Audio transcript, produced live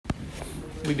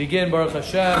We begin Baruch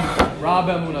Hashem,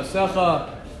 Rabba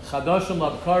Munasecha, Chadashim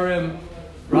Labkarim,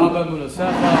 Rabba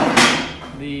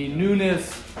Munasecha, the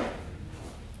newness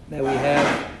that we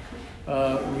have,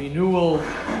 renewal,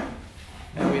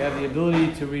 and we have the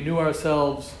ability to renew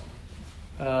ourselves,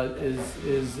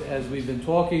 is as we've been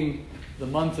talking, the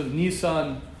month of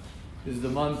Nisan is the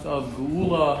month of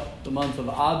Geula, the month of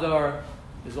Adar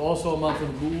is also a month of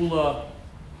Geula,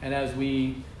 and as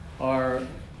we are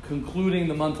concluding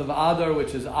the month of Adar,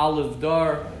 which is Aleph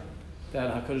Dar,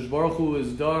 that HaKadosh Baruch Hu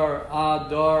is Dar,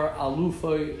 Adar,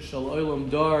 Alufay, Shel Olam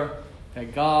Dar,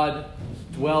 that God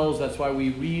dwells. That's why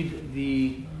we read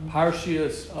the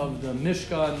Parshias of the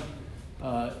Mishkan.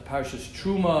 Parshas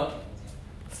Truma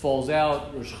falls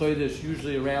out, Rosh Chodesh,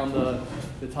 usually around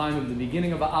the time of the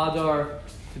beginning of Adar,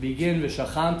 to begin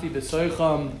V'shachanti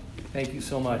B'soicham. Thank you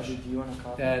so much. Do you want a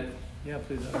copy? Yeah,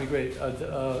 please, that'd be great.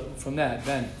 From that,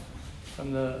 Ben.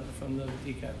 From the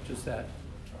decaf, just that.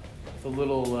 The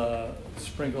little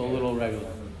sprinkle, a little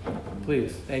regular.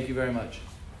 Please, thank you very much.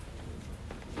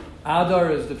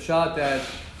 Adar is the pshat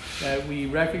that we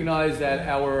recognize that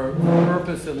our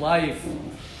purpose in life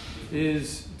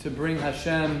is to bring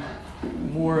Hashem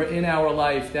more in our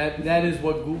life. That is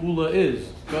what Geula is.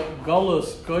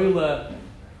 Galus, Goila,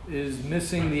 is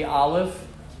missing the Aleph,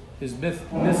 is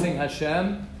missing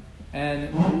Hashem,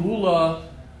 and Geula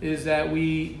is that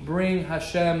we bring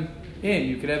Hashem in.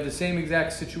 You could have the same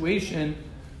exact situation.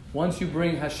 Once you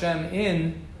bring Hashem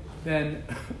in, then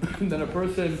a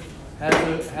person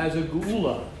has a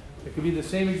geula. It could be the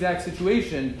same exact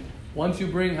situation. Once you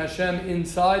bring Hashem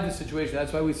inside the situation,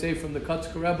 that's why we say from the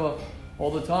Kotzker Rebbe all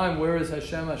the time, where is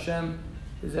Hashem? Hashem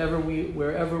is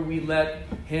wherever we let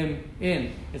Him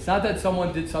in. It's not that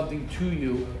someone did something to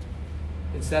you.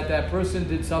 It's that person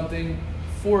did something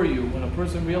for you. When a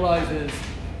person realizes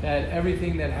that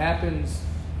everything that happens,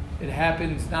 it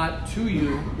happens not to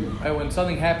you, right? When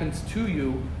something happens to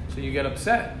you, so you get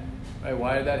upset, right?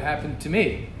 Why did that happen to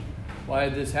me? Why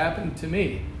did this happen to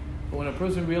me? But when a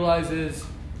person realizes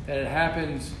that it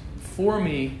happens for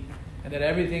me, and that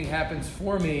everything happens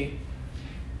for me,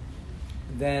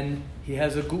 then he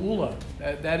has a geula.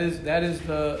 That is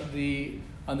the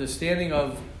understanding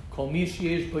of Kol mi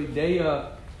sheyesh bo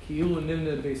ideya ki'ilu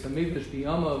nivneh beis hamikdash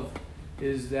biyamav,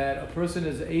 is that a person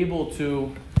is able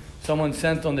to. Someone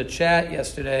sent on the chat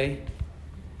yesterday.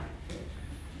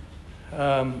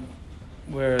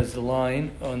 Where is the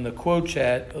line? On the quote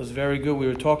chat, it was very good. We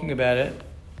were talking about it.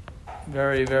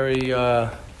 Very, very,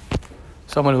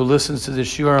 someone who listens to the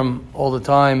shiurim all the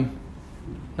time,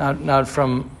 not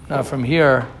from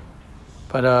here,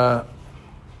 but a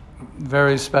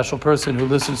very special person who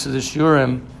listens to the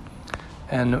shiurim,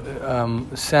 and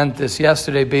sent this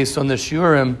yesterday based on the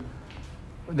shiurim,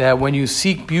 that when you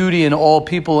seek beauty in all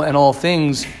people and all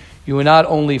things, you will not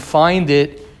only find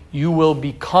it, you will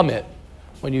become it.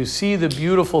 When you see the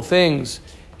beautiful things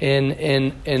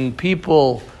in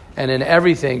people and in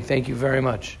everything, thank you very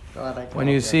much. When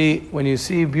you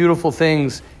see beautiful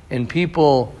things in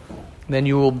people, then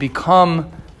you will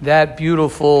become that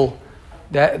beautiful.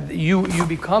 That you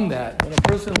become that. When a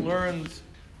person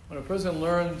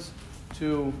learns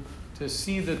to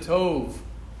see the tov,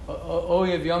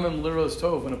 oyev yamim liros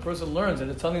tov. When a person learns,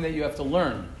 and it's something that you have to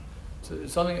learn. So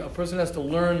it's something a person has to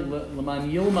learn.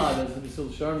 L'man yilmad, as the Mesil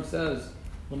Sharm says,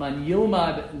 l'man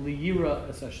yilmad liyira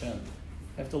es Hashem.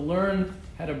 You have to learn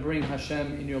how to bring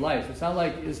Hashem in your life. It's not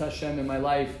like, is Hashem in my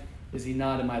life? Is He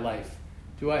not in my life?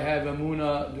 Do I have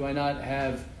emunah? Do I not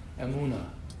have emunah?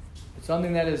 It's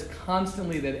something that is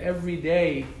constantly, that every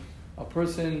day a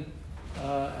person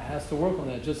has to work on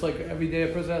that. Just like every day a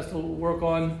person has to work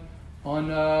on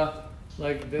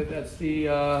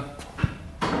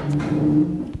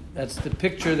that's the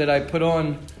picture that I put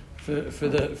on for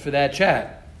that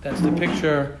chat. That's the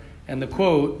picture and the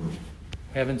quote.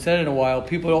 I haven't said it in a while.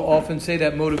 People often say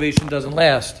that motivation doesn't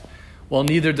last. Well,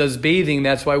 neither does bathing.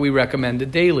 That's why we recommend it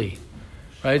daily,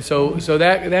 right? So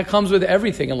that comes with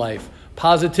everything in life.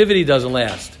 Positivity doesn't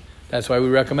last. That's why we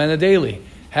recommend it daily.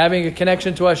 Having a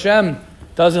connection to Hashem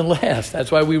doesn't last. That's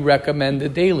why we recommend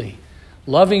it daily.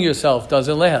 Loving yourself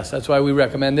doesn't last. That's why we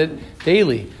recommend it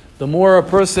daily. The more a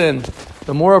person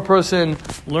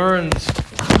learns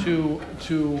to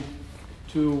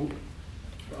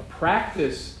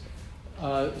practice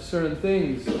certain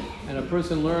things, and a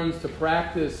person learns to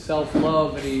practice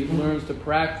self-love, and he learns to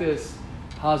practice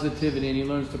positivity, and he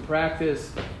learns to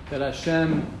practice that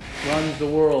Hashem runs the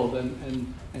world,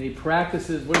 and he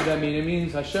practices. What does that mean? It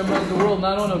means Hashem runs the world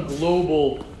not on a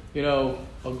global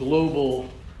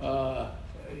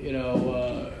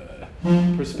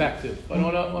perspective, but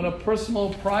on a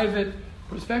personal, private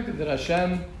perspective, that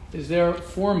Hashem is there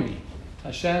for me.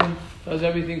 Hashem does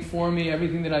everything for me.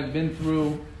 Everything that I've been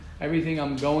through, everything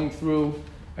I'm going through,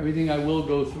 everything I will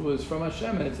go through is from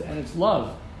Hashem, and it's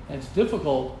love. And it's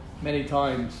difficult many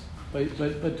times, but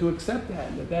to accept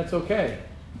that's okay.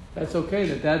 That's okay.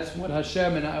 That's what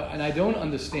Hashem, and I don't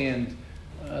understand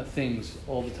things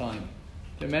all the time.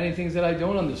 There are many things that I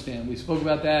don't understand. We spoke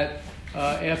about that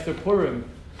after Purim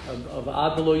of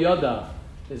Ad Lo Yada.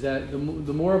 Is that the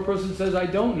more a person says I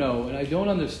don't know and I don't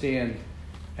understand,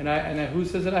 and who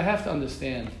says that I have to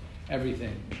understand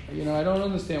everything? I don't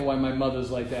understand why my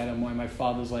mother's like that and why my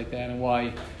father's like that and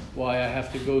why I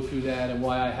have to go through that and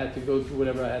why I had to go through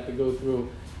whatever I had to go through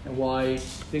and why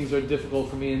things are difficult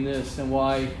for me in this and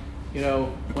why,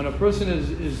 when a person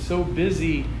is so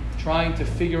busy trying to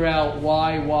figure out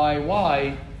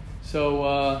why,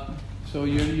 so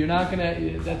you're not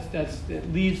gonna.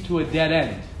 That leads to a dead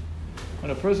end. When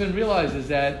a person realizes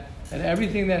that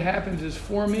everything that happens is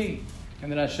for me, and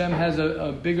that Hashem has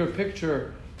a bigger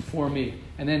picture for me,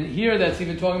 and then here that's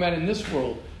even talking about in this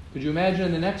world. Could you imagine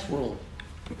in the next world?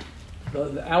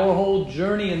 Our whole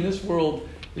journey in this world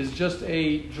is just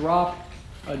a drop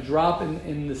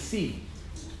in the sea,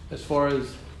 as far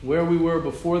as where we were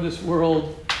before this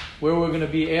world, where we're going to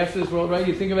be after this world. Right?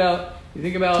 You think about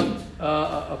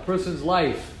a person's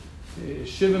life,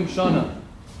 Shivim Shana.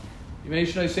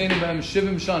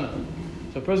 Shivim Shana.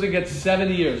 So a person gets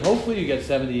 70 years. Hopefully you get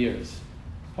 70 years.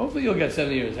 Hopefully you'll get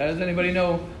 70 years. How does anybody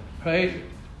know? Right?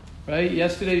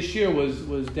 Yesterday's shir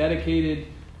was dedicated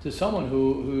to someone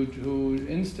who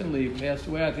instantly passed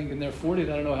away. I think in their 40s.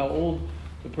 I don't know how old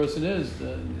the person is.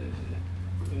 In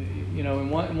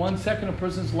 1 second, a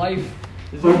person's life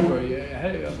is over.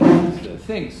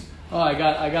 Thinks, I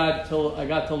got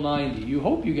till 90. You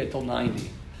hope you get till 90.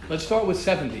 Let's start with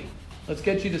 70. Let's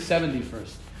get you to 70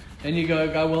 first. Then you go,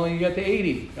 God willing, you get to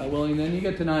 80. God willing, then you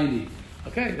get to 90.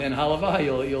 Okay, then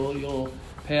halavah, you'll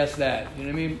pass that. You know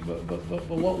what I mean? But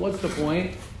what's the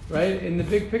point, right? In the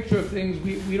big picture of things,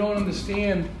 we don't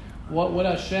understand what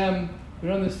Hashem. We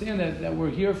don't understand that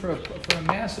we're here for a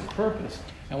massive purpose,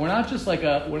 and we're not like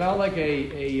a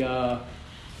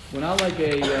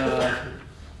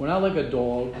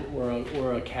dog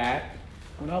or a cat.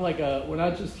 We're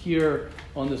not just here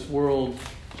on this world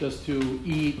just to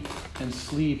eat and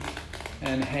sleep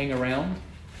and hang around.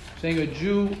 I'm saying a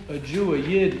Jew, a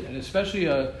Yid, and especially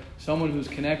someone who's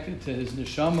connected to his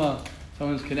neshama,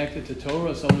 someone who's connected to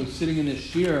Torah, someone who's sitting in this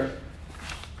shir.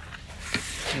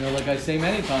 Like I say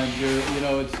many times,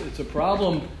 it's a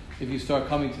problem if you start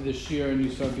coming to this shir and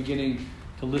you start beginning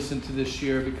to listen to this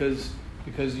shir because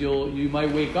you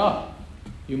might wake up.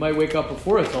 You might wake up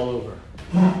before it's all over,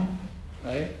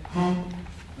 right?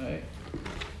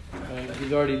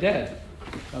 He's already dead.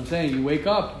 I'm saying you wake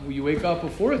up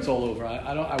before it's all over.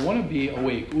 I want to be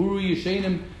awake. Uru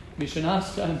Yeshenim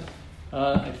Mishanastan.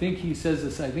 I think he says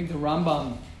this. I think the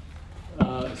Rambam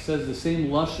says the same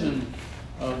lashon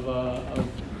of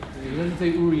he doesn't say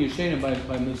Uru Yeshenim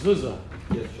by mezuzah.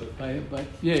 Yes, sure.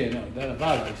 That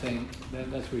Avad. I'm saying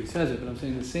that's where he says it. But I'm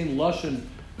saying the same lashon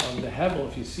of the Hevel.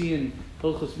 If you see in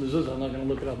Hilchos Mezuzah, I'm not going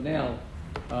to look it up now.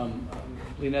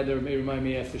 Neder may remind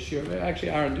me after shir.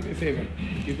 Actually, Aaron, do me a favor.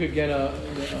 You could get a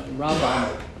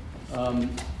Rambam,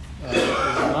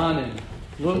 Zamanin.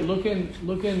 Look in.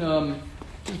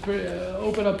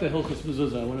 Open up the Hilchos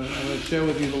Mezuzah. I want to share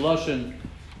with you the lashon.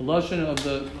 The lashon of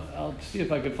the. I'll see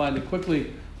if I can find it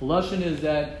quickly. The lashon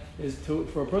is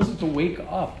for a person to wake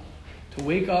up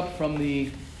from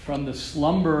the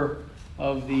slumber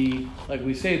of like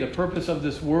we say, the purpose of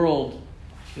this world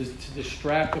is to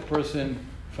distract a person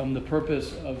from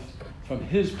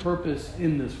his purpose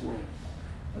in this world.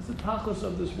 That's the tachlis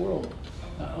of this world.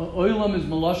 Olam is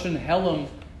malashon helam,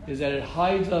 is that it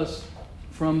hides us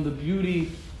from the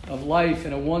beauty of life,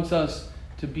 and it wants us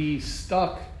to be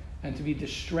stuck and to be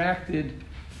distracted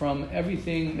from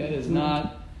everything that is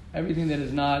not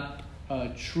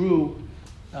true,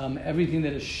 everything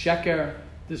that is sheker.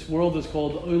 This world is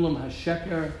called olam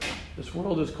hasheker. This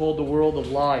world is called the world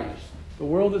of lies. The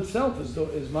world itself is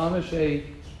mamish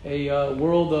a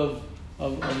world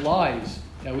of lies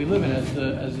that we live in.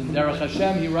 As in Derech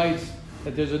Hashem, he writes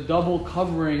that there's a double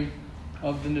covering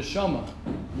of the neshama.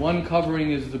 One covering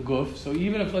is the guf. So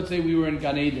even if, let's say, we were in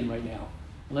Gan Eden right now,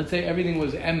 let's say everything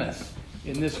was emes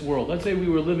in this world. Let's say we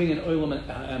were living in olam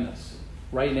emes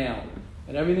right now,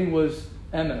 and everything was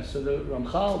emes. So the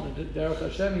Ramchal, the Derech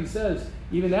Hashem, he says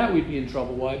even that we'd be in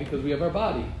trouble. Why? Because we have our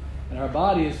body, and our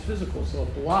body is physical, so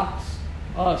it blocks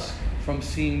us from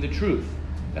seeing the truth.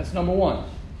 That's number one.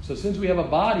 So since we have a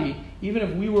body, even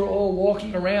if we were all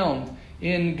walking around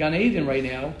in Gan Eden right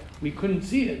now, we couldn't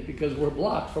see it because we're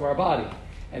blocked from our body.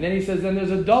 And then he says, then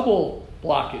there's a double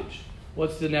blockage.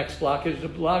 What's the next blockage? The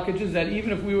blockage is that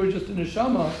even if we were just a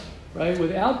neshama, right,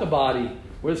 without the body,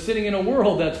 we're sitting in a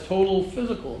world that's total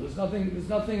physical. There's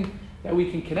nothing that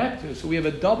we can connect to. So we have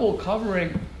a double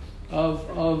covering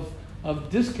of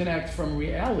disconnect from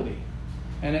reality.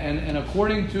 And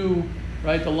according to,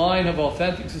 right, the line of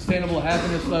authentic, sustainable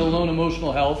happiness, let alone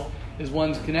emotional health, is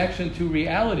one's connection to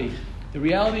reality. The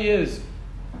reality is,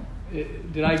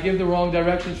 did I give the wrong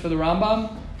directions for the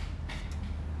Rambam?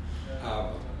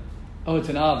 Oh, it's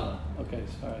an Ava. Okay,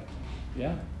 sorry.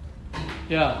 Yeah?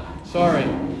 Yeah, sorry.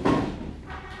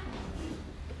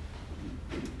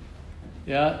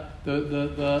 Yeah,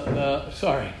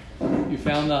 sorry. You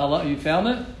found you found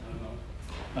it?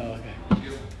 Oh, okay.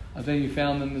 I think you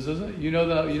found the mezuzah. You know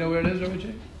where it is,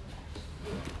 Richie?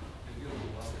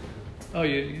 Oh,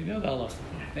 you know the halacha.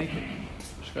 Thank you.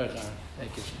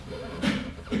 Thank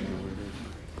you.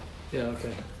 Yeah,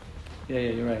 okay. Yeah,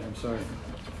 you're right. I'm sorry.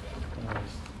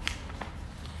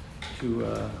 So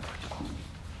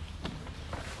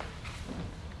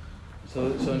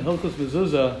in Hilchos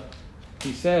Mezuzah,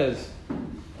 he says,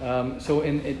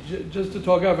 just to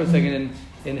talk out for a second,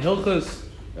 in Hilchos,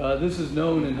 this is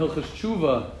known in Hilchos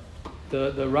Tshuva,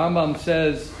 the Rambam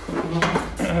says,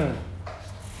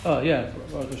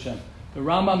 Baruch Hashem. The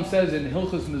Rambam says in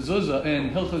Hilchos Mezuzah, in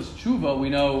Hilchos Tshuva, we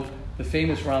know the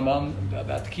famous Rambam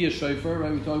about Tkiyah Shofar,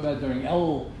 right? We talk about it during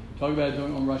Elul, talk about it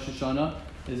during Rosh Hashanah.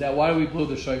 Is that why do we blow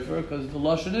the shofar? Because the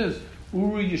lashon is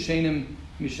Uru Yeshenim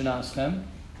Mishanastem,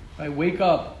 right? Wake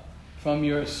up from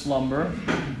your slumber,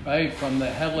 right? From the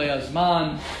Hevlei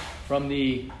Azman, from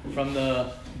the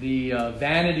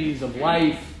vanities of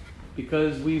life,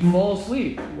 because we fall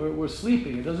asleep. We're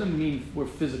sleeping. It doesn't mean we're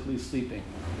physically sleeping.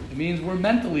 It means we're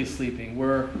mentally sleeping.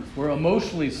 We're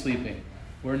emotionally sleeping.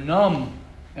 We're numb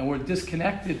and we're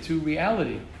disconnected to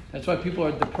reality. That's why people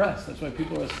are depressed. That's why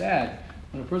people are sad.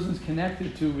 When a person's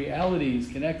connected to reality, he's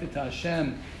connected to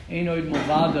Hashem, Einoid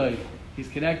Mulvadai, he's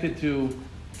connected to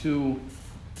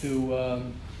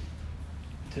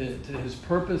his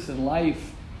purpose in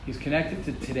life. He's connected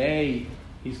to today.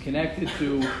 He's connected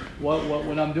to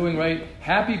what I'm doing, right?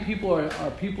 Happy people are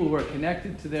people who are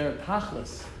connected to their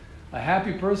tachlis. A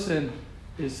happy person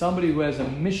is somebody who has a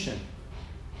mission.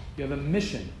 You have a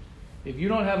mission. If you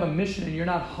don't have a mission and you're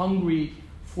not hungry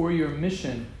for your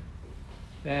mission,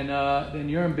 then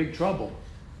you're in big trouble.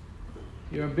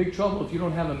 You're in big trouble if you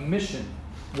don't have a mission.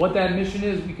 What that mission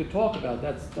is, we could talk about.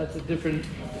 That's a different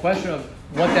question of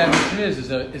what that mission is.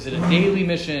 Is it a daily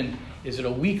mission? Is it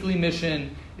a weekly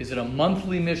mission? Is it a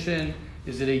monthly mission?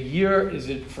 Is it a year? Is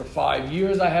it for 5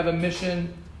 years I have a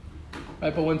mission?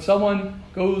 Right? But when someone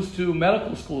goes to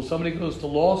medical school, somebody goes to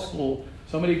law school,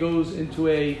 somebody goes into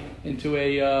a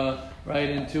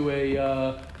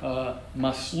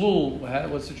maslul.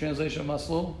 What's the translation of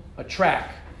maslul? A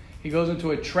track. He goes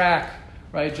into a track,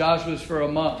 right? Joshua's for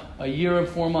a year and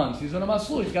 4 months. He's on a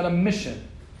maslul. He's got a mission.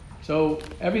 So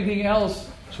everything else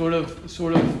sort of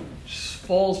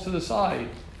falls to the side,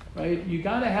 right? You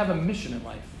got to have a mission in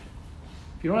life.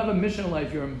 If you don't have a mission in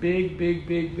life, you're in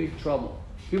big trouble.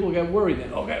 People get worried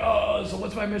then. Okay, so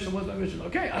what's my mission?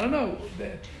 Okay, I don't know.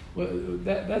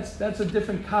 That's a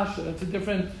different kasha. That's a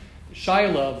different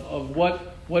shaila of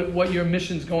what your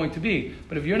mission's going to be.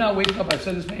 But if you're not waking up, I've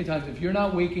said this many times, if you're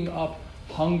not waking up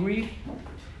hungry,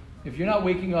 if you're not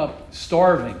waking up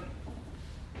starving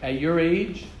at your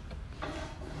age,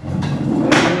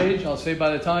 I'll say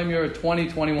by the time you're 20,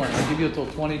 21, I'll give you until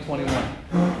 2021.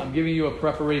 I'm giving you a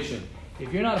preparation.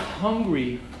 If you're not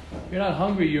hungry,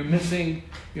 you're missing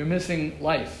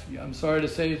life. I'm sorry to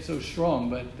say it so strong,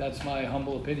 but that's my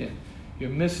humble opinion. You're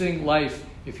missing life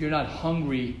if you're not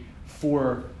hungry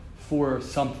for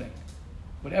something.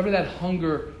 Whatever that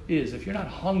hunger is, if you're not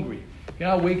hungry, if you're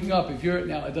not waking up,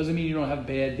 now it doesn't mean you don't have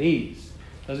bad days.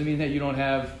 It doesn't mean that you don't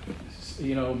have,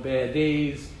 bad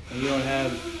days and you don't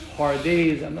have hard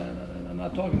days. I'm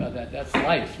not talking about that. That's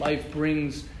life. Life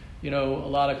brings, a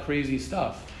lot of crazy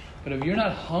stuff. But if you're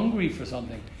not hungry for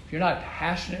something, if you're not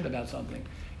passionate about something,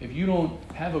 if you don't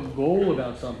have a goal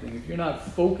about something, if you're not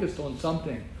focused on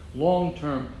something,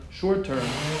 long-term, short-term,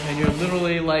 and you're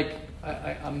literally like,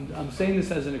 I'm saying this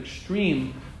as an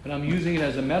extreme, but I'm using it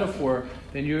as a metaphor,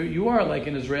 then you are like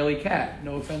an Israeli cat.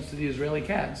 No offense to the Israeli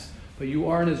cats, but you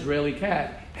are an Israeli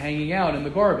cat hanging out in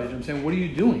the garbage. I'm saying, what are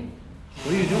you doing?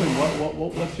 What are you doing?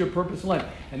 What's your purpose in life?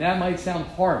 And that might sound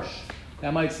harsh. So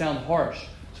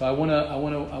I want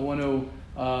to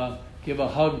give a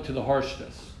hug to the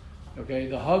harshness. Okay,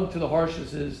 the hug to the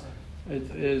harshness is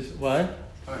what?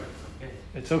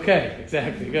 It's okay.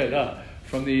 Exactly. Good.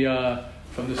 From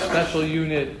the special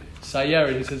unit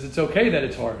Sayeret, he says it's okay that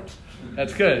it's hard.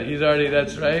 That's good.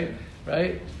 That's right.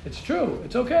 right? It's true.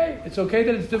 It's okay. It's okay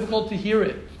that it's difficult to hear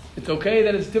it. It's okay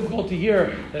that it's difficult to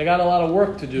hear that I got a lot of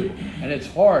work to do, and it's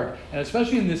hard. And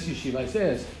especially in this yeshiva, I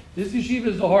say this yeshiva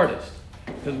is the hardest.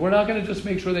 Because we're not going to just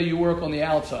make sure that you work on the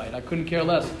outside. I couldn't care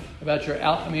less about your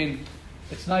out. I mean,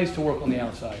 it's nice to work on the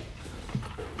outside.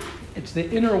 It's the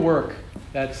inner work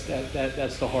that's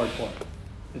the hard part.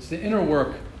 It's the inner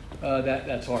work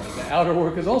that's hard. The outer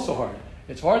work is also hard.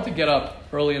 It's hard to get up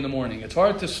early in the morning. It's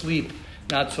hard to sleep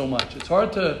not so much. It's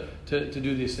hard to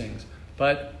do these things.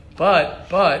 But,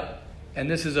 and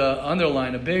this is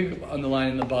a big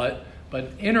underline in the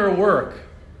but inner work,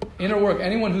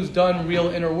 anyone who's done real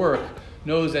inner work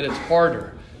knows that it's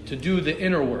harder to do the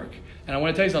inner work. And I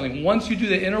want to tell you something. Once you do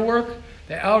the inner work,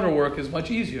 the outer work is much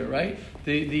easier, right?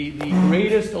 The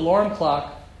greatest alarm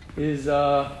clock is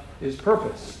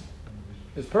purpose.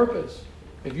 Is purpose.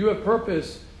 If you have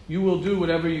purpose, you will do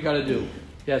whatever you got to do.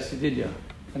 Yes, you did, yeah.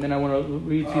 And then I want to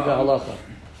read to you the halacha.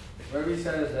 Rebbe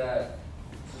says that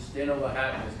sustainable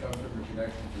happiness comes from the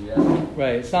connection to reality.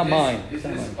 Right, it's not mine. Is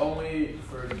this only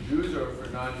for Jews or for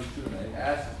non-Jews too? And I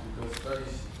ask this because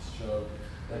studies show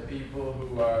that people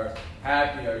who are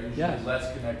happy are usually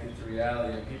less connected to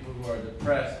reality, and people who are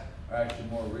depressed are actually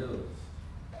more realists.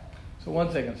 So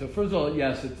 1 second. So first of all,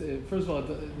 yes, it's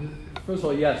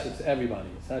everybody.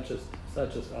 It's not just us.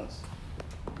 It's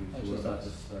just us.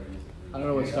 I don't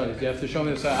know what studies. You have to show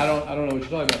me the study. I don't know what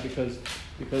you're talking about because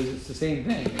it's the same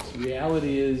thing. It's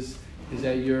reality is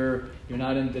that you're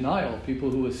not in denial. People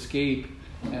who escape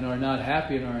and are not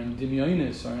happy and are in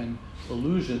demionis, are in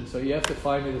illusion. So you have to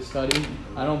find me the study.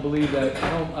 I don't believe that.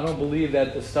 I don't believe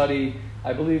that the study.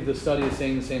 I believe the study is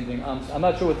saying the same thing. I'm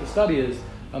not sure what the study is.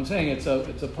 I'm saying it's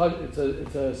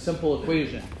a simple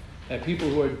equation that people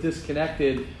who are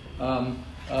disconnected.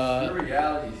 Your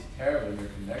reality is terrible. You're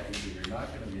connected to. You're not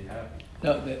going to be happy.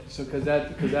 No, because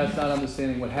that's not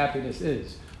understanding what happiness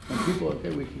is. When people,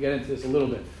 we can get into this a little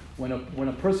bit. When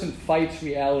a person fights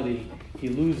reality, he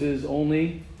loses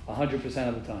only 100%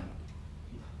 of the time.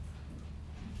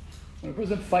 When a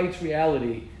person fights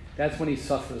reality, that's when he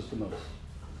suffers the most.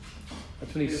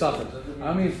 That's when he suffers. I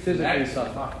don't mean physically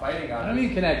suffering. I don't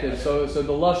mean connected. So the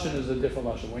lashon is a different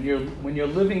lashon. When you're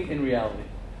living in reality,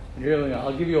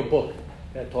 I'll give you a book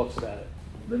that talks about it.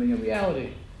 Living in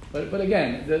reality. But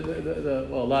again, a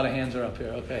lot of hands are up here.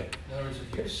 Okay.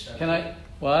 Can I?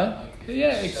 What?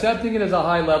 Yeah, accepting it is a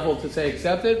high level to say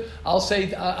accept it. I'll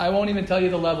say I won't even tell you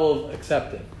the level of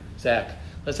accept it, Zach.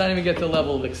 Let's not even get to the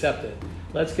level of accept it.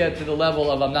 Let's get to the level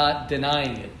of I'm not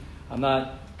denying it. I'm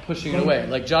not pushing it away.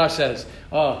 Like Josh says,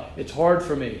 oh, it's hard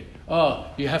for me. Oh,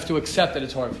 you have to accept that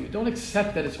it's hard for you. Don't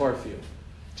accept that it's hard for you.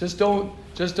 Just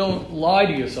don't lie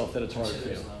to yourself that it's hard for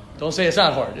you. Don't say it's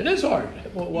not hard. It is hard.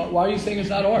 Why are you saying it's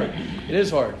not hard? It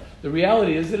is hard. The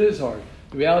reality is it is hard.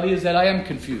 The reality is that I am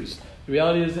confused. The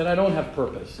reality is that I don't have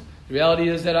purpose. The reality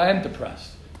is that I am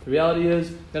depressed. The reality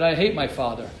is that I hate my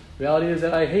father. The reality is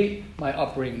that I hate my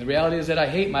upbringing. The reality is that I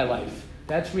hate my life.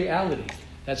 That's reality.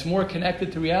 That's more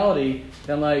connected to reality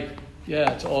than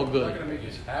it's all good.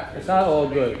 It's not all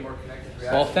good.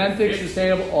 Authentic,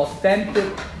 sustainable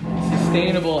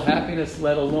happiness,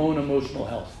 let alone emotional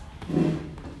health.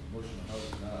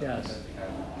 Yes.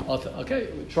 Okay,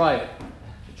 try it.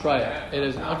 Try it. It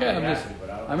is okay.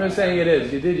 I'm just saying it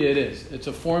is. It is. It's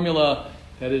a formula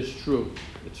that is true.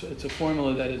 It's a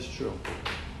formula that is true.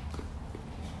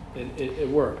 It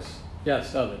works.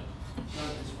 Yes, David. No,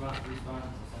 just respond to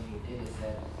something you did is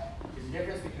that there's a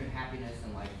difference between happiness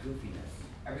and goofiness.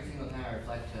 Every single time I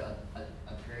reflect to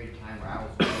a period of time where I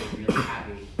was really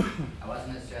happy, I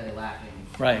wasn't necessarily laughing.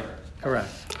 Right.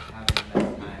 Correct. Having the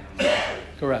best time.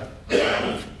 Correct. There's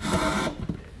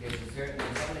a certain,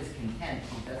 when someone is content,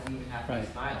 he doesn't even have to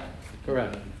be smiling.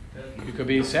 Correct. You could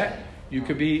be sad. You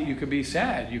could be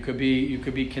sad. You could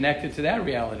be connected to that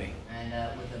reality. And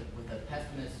with a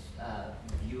pessimist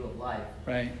view of life,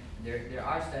 right? There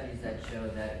are studies that show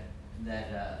that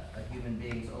a human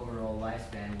being's overall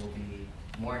lifespan will be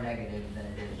more negative than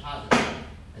it is positive.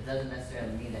 It doesn't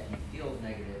necessarily mean that he feels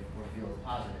negative or feels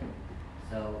positive.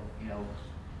 So,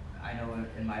 I know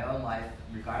in my own life,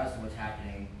 regardless of what's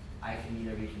happening, I can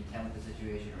either be content with the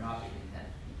situation or not be content.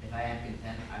 If I am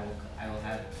content, I will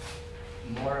have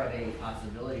more of a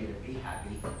possibility to be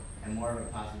happy and more of a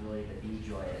possibility to be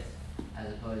joyous,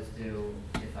 as opposed to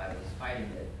if I was fighting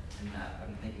it. And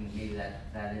I'm thinking maybe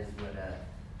that is what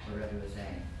Rebbe was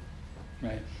saying.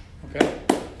 Right. Okay.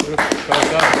 Beautiful.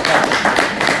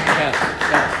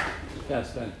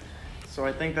 Yes, Ben. So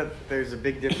I think that there's a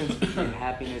big difference between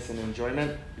happiness and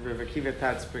enjoyment. Rav Akiva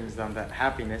Tatz brings down that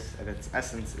happiness at its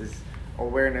essence is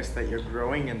awareness that you're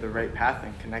growing in the right path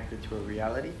and connected to a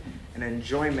reality. And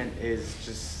enjoyment is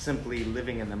just simply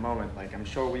living in the moment. Like, I'm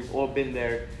sure we've all been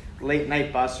there, late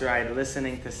night bus ride,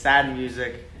 listening to sad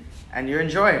music, and you're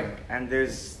enjoying. And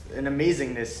there's an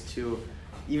amazingness to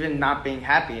even not being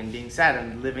happy and being sad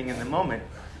and living in the moment.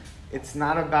 It's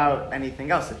not about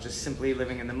anything else. It's just simply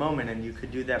living in the moment, and you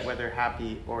could do that whether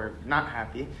happy or not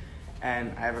happy.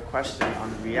 And I have a question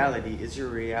on reality. Is your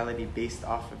reality based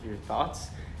off of your thoughts?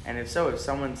 And if so, if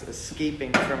someone's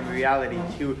escaping from reality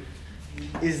to,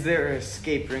 is there an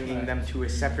escape bringing them to a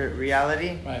separate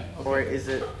reality? Right. Okay. Or is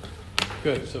it...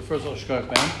 Good. So first of all, shkach,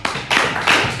 man.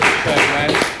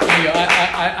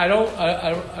 I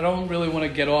don't really want to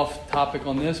get off topic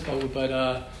on this, but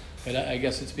I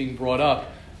guess it's being brought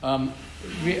up.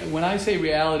 When I say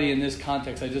reality in this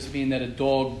context, I just mean that a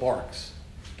dog barks.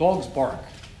 Dogs bark.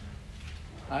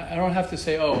 I don't have to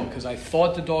say, because I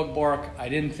thought the dog bark. I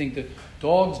didn't think that.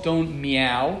 Dogs don't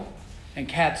meow, and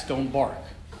cats don't bark.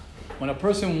 When a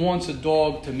person wants a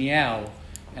dog to meow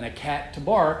and a cat to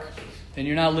bark, then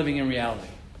you're not living in reality.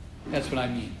 That's what I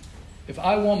mean. If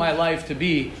I want my life to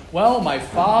be, I want my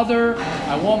father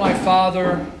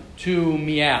to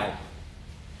meow.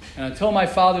 And until my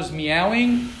father's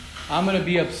meowing, I'm going to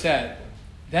be upset.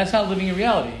 That's not living in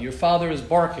reality. Your father is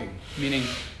barking, meaning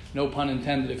no pun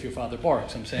intended if your father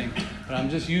barks, I'm saying. But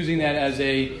I'm just using that as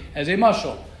a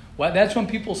mashal. That's when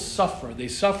people suffer. They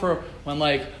suffer when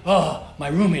my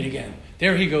roommate again.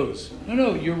 There he goes.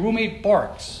 No, your roommate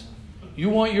barks. You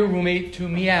want your roommate to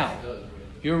meow.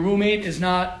 Your roommate is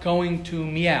not going to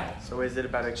meow. So is it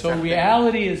about accepting? So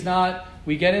reality is not,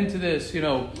 we get into this,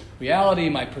 reality,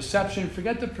 my perception,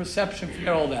 forget the perception,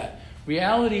 forget all that.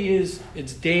 Reality is,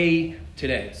 it's day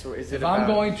today. So is it if I'm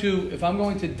going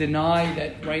to deny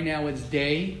that right now it's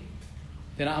day,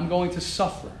 then I'm going to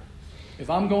suffer. If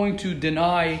I'm going to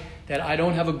deny that I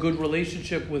don't have a good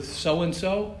relationship with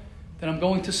so-and-so, then I'm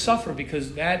going to suffer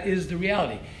because that is the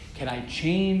reality. Can I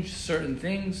change certain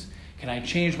things? Can I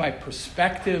change my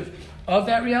perspective of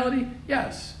that reality?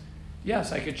 Yes.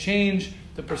 Yes, I could change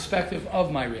the perspective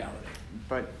of my reality.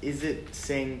 But is it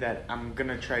saying that I'm going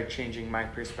to try changing my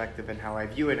perspective and how I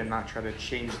view it and not try to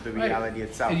change the reality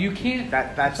itself? And you can't.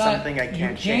 That's something I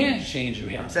can't change. You can't change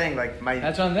reality. I'm saying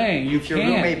that's what I'm saying. If your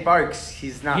roommate barks,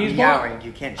 he's not meowing.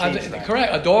 You can't change that.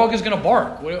 Correct. A dog is going to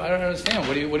bark. I don't understand.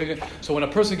 So when a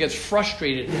person gets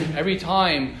frustrated every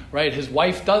time, right, his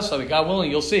wife does something, God willing,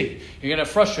 you'll see. You're going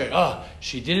to frustrate.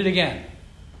 She did it again.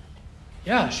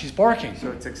 Yeah, she's barking.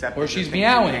 So it's acceptable. Or she's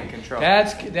meowing.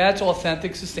 That's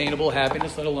authentic, sustainable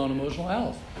happiness, let alone emotional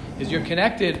health. Is you're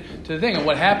connected to the thing. And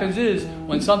what happens is,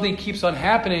 when something keeps on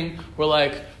happening, we're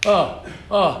like,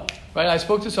 right? I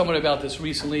spoke to someone about this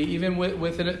recently, even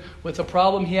with a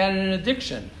problem he had in an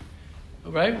addiction.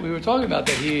 Right? We were talking about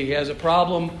that. He has a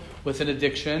problem with an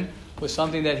addiction, with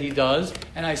something that he does.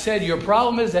 And I said, your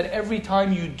problem is that every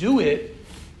time you do it,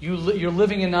 you're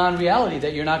living in non-reality,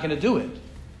 that you're not going to do it.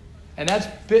 And that's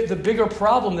the bigger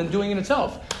problem than doing it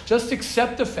itself. Just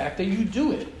accept the fact that you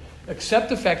do it. Accept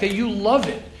the fact that you love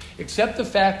it. Accept the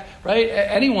fact, right?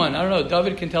 Anyone, I don't know,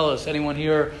 David can tell us, anyone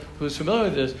here who's familiar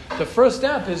with this, the first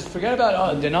step is forget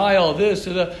about denial of this,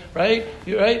 right?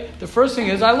 The first thing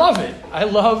is I love it. I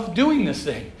love doing this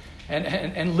thing.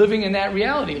 And living in that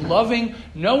reality. Loving,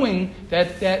 knowing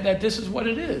that this is what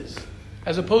it is.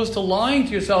 As opposed to lying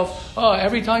to yourself,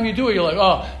 every time you do it, you're like,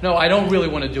 no, I don't really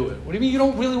want to do it. What do you mean you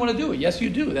don't really want to do it? Yes, you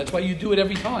do. That's why you do it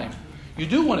every time. You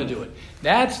do want to do it.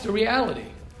 That's the reality.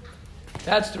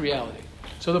 That's the reality.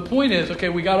 So the point is, okay,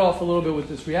 we got off a little bit with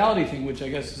this reality thing, which I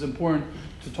guess is important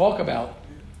to talk about.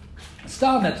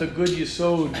 Stam, that's a good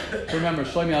yesod. Remember,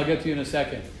 Shlomi, I'll get to you in a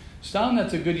second. Stam,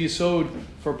 that's a good yesod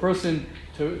for a person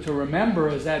to remember,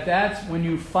 is that's when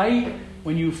you fight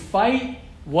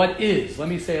what is. Let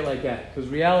me say it like that, because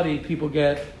reality, people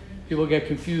get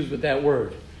confused with that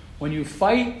word. When you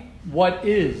fight what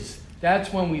is,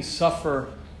 that's when we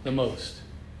suffer the most.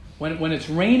 When it's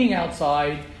raining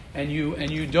outside and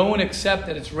you don't accept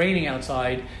that it's raining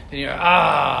outside, then you're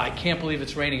I can't believe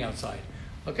it's raining outside.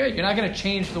 Okay, you're not going to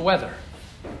change the weather.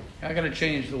 You're not going to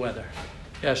change the weather.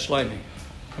 Yeah, Shlomi.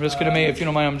 I'm just going to if you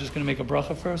don't mind, I'm just going to make a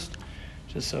bracha first,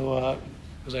 just so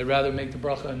because I'd rather make the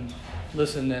bracha and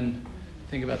listen than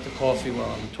think about the coffee while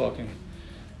I'm talking.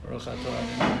 Amen.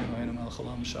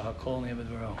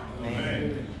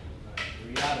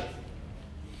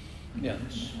 Yeah.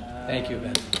 Thank you,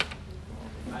 Ben.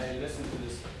 I listened to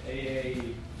this AA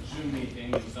Zoom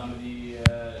meeting. Somebody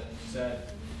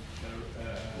said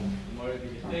more of the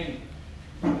thing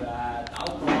that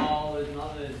alcohol is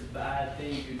not a bad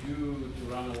thing to do to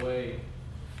run away.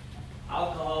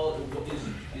 alcohol is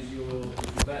your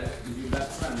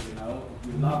best friend, you know.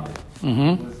 You love it.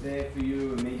 Mm-hmm. It was there for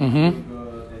you and made you Mhm. feel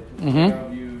good. They took Mhm. care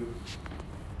of you.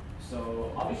 So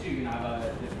obviously you can have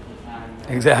a difficult time.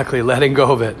 Exactly, letting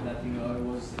go of it. Letting go. It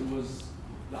was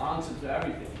the answer to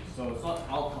everything. So it's not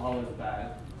alcohol is bad.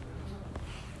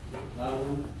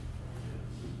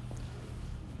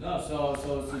 No, so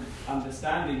it's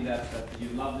understanding that you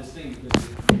love this thing because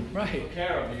it Right. took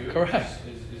care of you. Correct.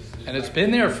 Is And it's like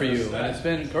been there the for you, first and step. it's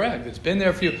been correct. It's been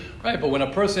there for you, right? But when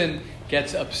a person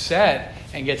gets upset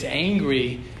and gets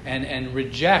angry and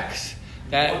rejects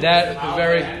that How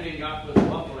very they're ending up with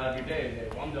trouble every day. They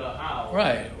wonder how.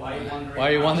 right. Why Why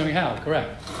are you wondering how? Correct.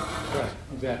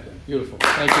 Exactly. Beautiful.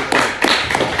 Thank you.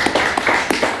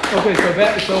 Okay,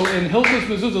 so in Hilchos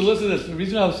Mezuzah, listen to this. The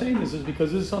reason I was saying this is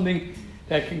because this is something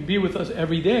that can be with us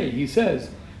every day. He says,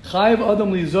 Chayiv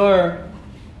Adam Lizar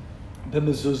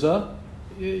b'mezuzah.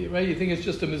 Right? You think it's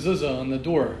just a mezuzah on the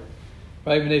door.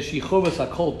 Right? He says,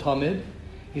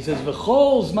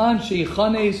 V'chol zman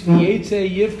she'ichanes v'yetze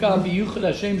yivka b'yuchad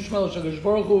Hashem shmel shagash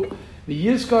baruch hu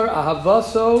v'yizkar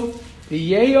ahavaso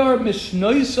v'yeyar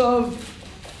mishnoisav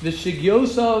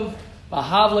v'shigyosav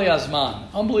v'havle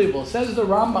azman. Unbelievable. It says the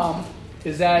Rambam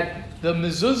is that the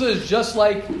mezuzah is just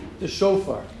like the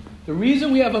shofar. The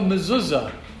reason we have a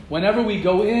mezuzah whenever we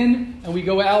go in and we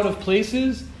go out of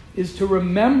places is to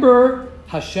remember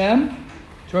Hashem,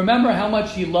 to remember how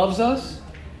much He loves us,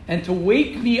 and to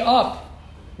wake me up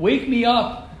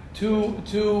to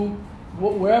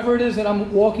wherever it is that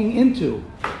I'm walking into.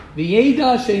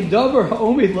 V'yeda she'davar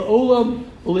ha'omed la'olam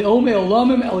u'le'omei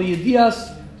olamim el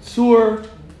yedias tzur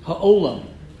ha'olam,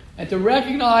 and to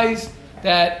recognize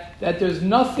that there's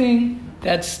nothing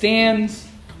that stands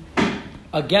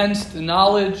against the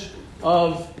knowledge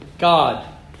of God.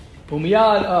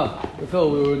 Umiyad,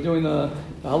 Phil, we were doing the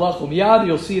halacha. Umiyad,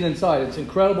 you'll see it inside. It's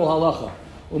incredible halacha.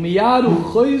 Umiyad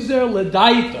u'choizer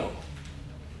ledaito.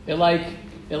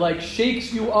 It like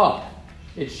shakes you up.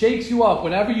 It shakes you up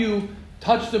whenever you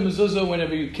touch the mezuzah,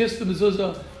 whenever you kiss the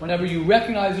mezuzah, whenever you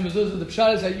recognize the mezuzah. The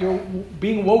pshat is that you're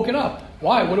being woken up.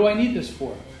 Why? What do I need this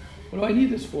for? What do I need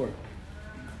this for?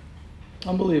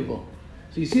 Unbelievable.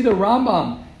 So you see the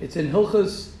Rambam. It's in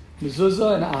Hilchos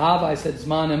Mezuzah and Ahav. I said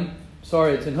Zmanim.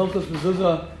 Sorry, it's in Hilchos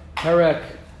Mezuzah, Perek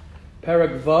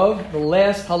Vav. The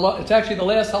last halacha. It's actually the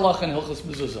last halacha in Hilchos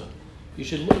Mezuzah. You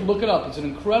should look it up. It's an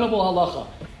incredible halacha.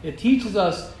 It teaches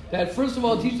us that, first of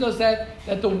all, it teaches us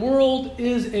that the world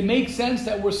it makes sense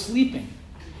that we're sleeping.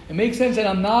 It makes sense that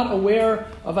I'm not aware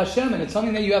of Hashem, and it's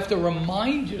something that you have to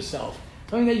remind yourself.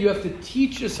 Something that you have to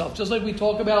teach yourself. Just like we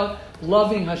talk about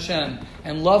loving Hashem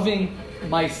and loving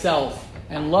myself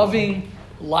and loving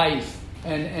life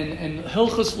and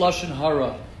Hilchos Lashon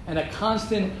Hara and a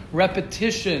constant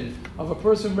repetition of a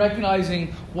person recognizing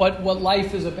what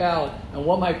life is about and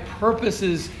what my purpose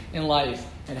is in life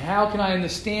and how can I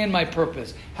understand my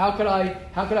purpose? How could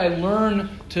I learn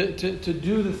to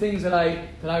do the things that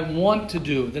I want to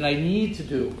do, that I need to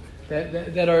do,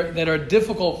 that are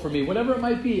difficult for me, whatever it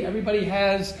might be. Everybody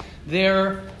has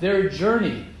their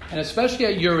journey. And especially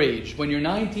at your age, when you're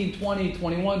 19, 20,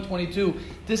 21, 22,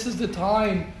 this is the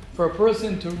time for a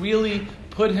person to really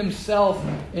put himself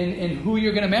in who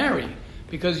you're going to marry.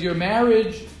 Because your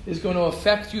marriage is going to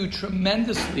affect you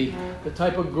tremendously, the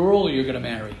type of girl you're going to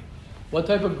marry. What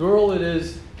type of girl it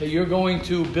is that you're going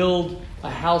to build a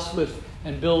house with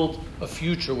and build a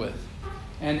future with.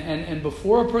 And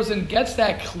before a person gets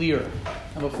that clear,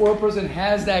 and before a person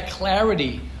has that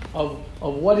clarity of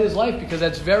what is life, because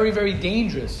that's very, very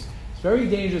dangerous. It's very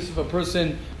dangerous if a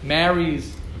person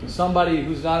marries somebody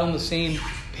who's not on the same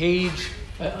page.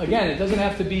 Again, it doesn't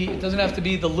have to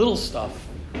be the little stuff,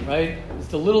 right? It's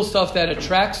the little stuff that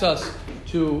attracts us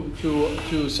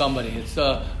to somebody. It's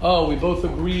we both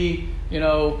agree,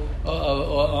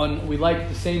 on we like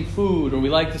the same food, or we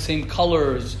like the same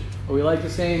colors, or we like the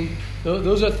same.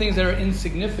 Those are things that are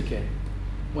insignificant.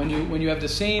 When you have the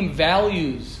same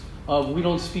values of we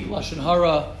don't speak Lashon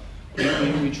Hara,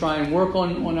 we try and work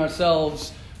on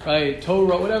ourselves, right?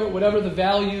 Torah, whatever the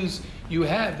values you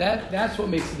have, that's what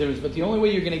makes the difference. But the only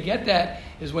way you're going to get that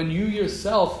is when you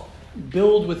yourself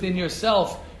build within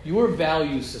yourself your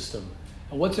value system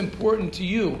and what's important to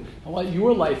you and what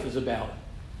your life is about.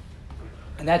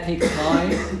 And that takes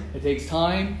time. It takes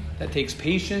time. That takes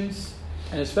patience.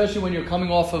 And especially when you're coming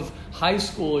off of high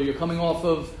school, or you're coming off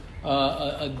of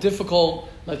a difficult,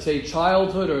 let's say,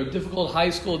 childhood, or a difficult high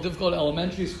school, difficult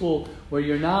elementary school, where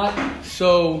you're not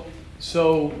so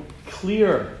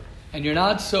clear and you're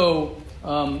not so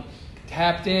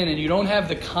tapped in, and you don't have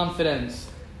the confidence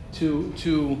to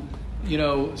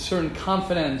certain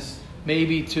confidence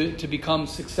maybe to become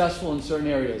successful in certain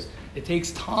areas. It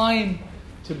takes time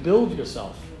to build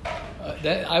yourself.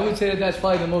 I would say that's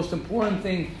probably the most important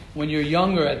thing when you're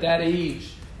younger, at that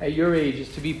age, at your age, is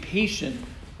to be patient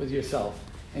with yourself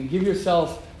and give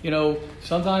yourself,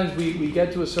 sometimes we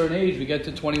get to a certain age, we get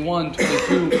to 21,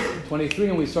 22, 23,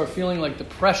 and we start feeling like the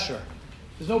pressure.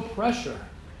 There's no pressure.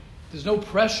 There's no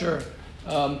pressure,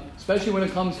 especially when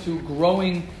it comes to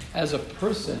growing as a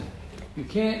person. You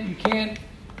can't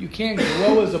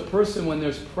grow as a person when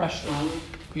there's pressure.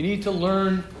 You need to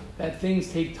learn that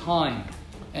things take time.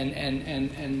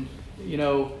 And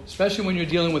especially when you're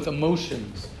dealing with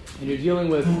emotions and you're dealing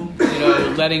with,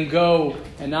 letting go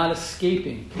and not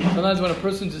escaping. Sometimes when a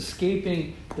person's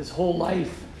escaping his whole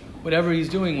life, whatever he's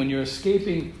doing, when you're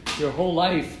escaping your whole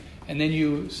life and then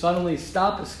you suddenly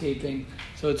stop escaping,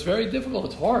 so it's very difficult.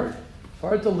 It's hard. It's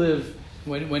hard to live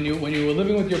when you were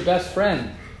living with your best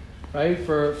friend, right?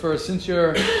 Since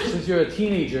you're a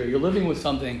teenager, you're living with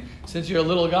something since you're a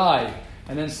little guy,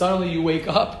 and then suddenly you wake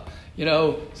up.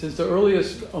 Since the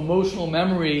earliest emotional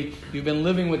memory, you've been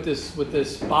living with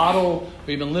this bottle,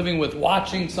 or you've been living with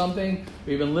watching something,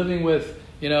 or you've been living with,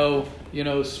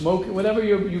 smoking, whatever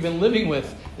you've been living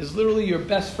with is literally your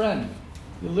best friend.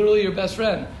 You're literally your best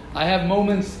friend. I have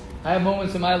moments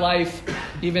in my life,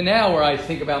 even now, where I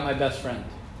think about my best friend.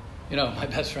 My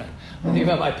best friend. I think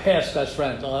about my past best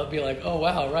friends. I'll be like, oh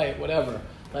wow, right, whatever.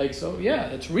 Like, so yeah,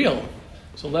 it's real.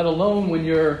 So let alone when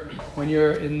you're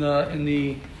in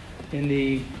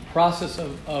the process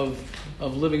of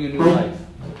living a new life.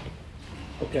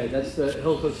 Okay, that's the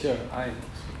Hilchos here.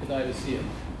 It's good to see you.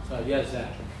 Yes,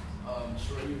 Zach.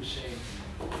 So what you were saying,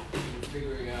 you're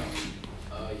figuring out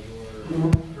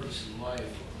your purpose in life.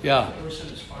 Yeah. The person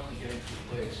is finally getting to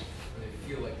a place where they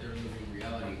feel like they're living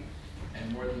reality,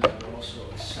 and more than that, they're also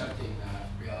accepting that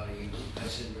reality.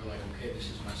 As in, they're like, okay,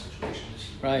 this is my situation, this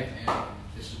is right, and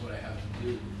this is what I have to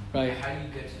do. Right. How do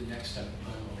you get to the next step of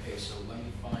going, okay, so let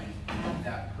me find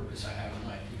that purpose I have in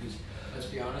life? Because let's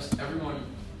be honest, everyone,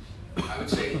 I would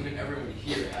say even everyone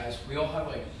here we all have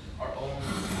like our own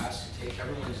paths to take.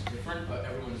 Everyone is different, but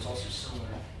everyone is also similar.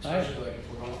 Especially like if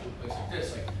we're going through a place like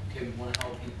this, like, okay, we want to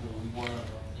help people, we want to,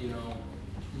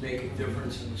 make a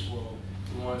difference in this world.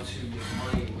 We want to make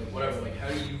money, like whatever. Like, how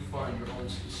do you find your own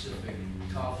specific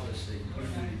tachlis that you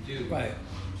need to do? Right.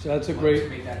 So that's a great. To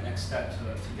make that next step to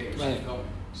get yourself going.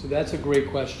 So that's a great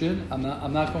question. I'm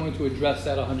not going to address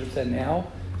that 100% now,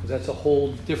 because that's a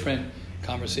whole different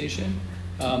conversation.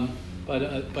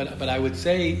 But I would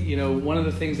say, one of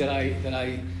the things that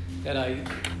I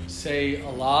say a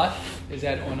lot is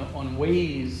that on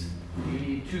Waze you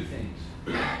need two things.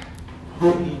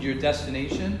 You need your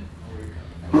destination,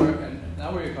 and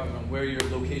not where you're coming from, where your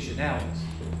location now is.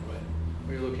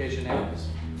 Where your location now is.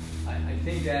 I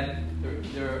think that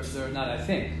they're not. I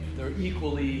think they're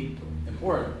equally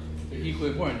important. They're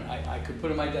equally important. I could put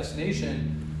in my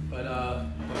destination, but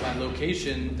my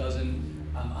location doesn't.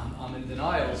 I'm in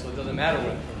denial, so it doesn't matter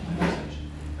where I put my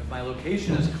destination. If my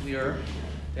location is clear,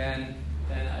 then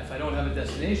if I don't have a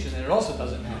destination, then it also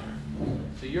doesn't matter.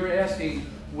 So you're asking,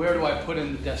 where do I put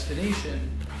in the destination?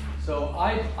 So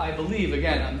I believe,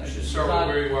 again, I should start with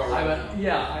where you are right now.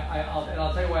 Yeah,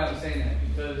 I'll tell you why I'm saying that,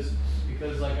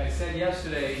 because like I said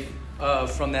yesterday,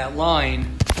 from that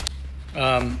line,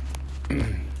 so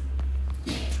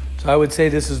I would say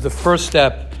this is the first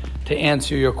step to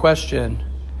answer your question.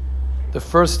 The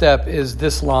first step is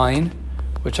this line,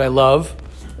 which I love,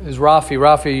 is Rafi.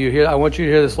 Rafi, you hear? I want you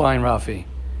to hear this line, Rafi.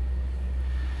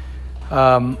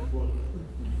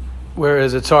 Where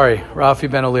is it? Sorry, Rafi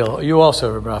Ben Olil. You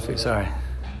also, Rafi, sorry.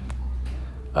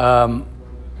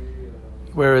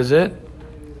 Where is it?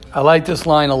 I like this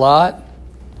line a lot.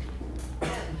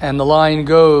 And the line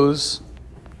goes,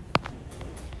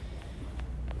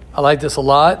 I like this a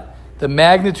lot. The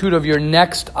magnitude of your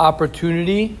next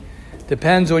opportunity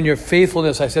depends on your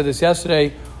faithfulness, I said this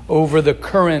yesterday, over the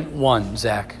current one,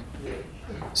 Zach.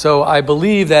 So I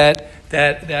believe that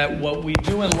what we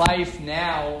do in life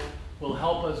now will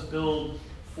help us build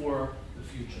for the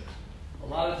future. A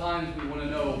lot of times we want to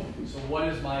know, so where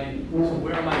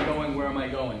am I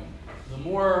going?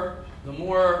 The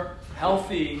more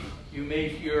healthy you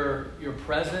make your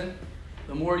present,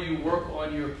 the more you work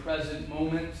on your present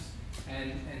moments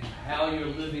and how you're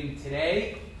living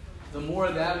today, the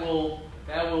more that will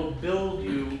build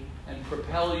you and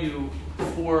propel you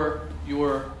for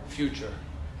your future.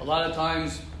 A lot of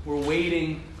times we're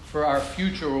waiting for our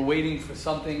future, we're waiting for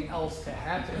something else to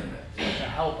happen to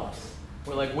help us.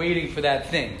 We're like waiting for that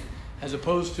thing. As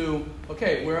opposed to,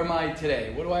 okay, where am I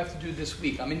today? What do I have to do this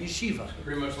week? I'm in yeshiva.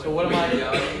 Pretty much. So what am I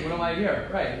here?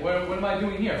 Right. What am I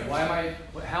doing here?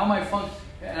 How am I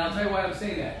And I'll tell you why I'm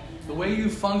saying that. The way you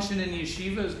function in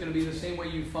yeshiva is going to be the same way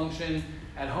you function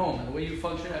at home. And the way you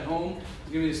function at home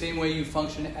is going to be the same way you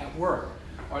function at work.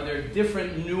 Are there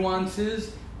different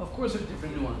nuances? Of course there are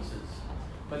different nuances.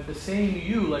 But the same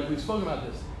you, like we've spoken about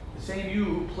this, the same you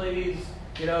who plays,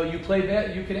 you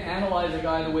can analyze a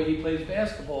guy the way he plays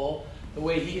basketball, the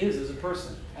way he is as a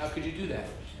person. How could you do that?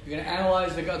 You're going to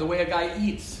analyze the way a guy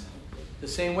eats, the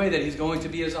same way that he's going to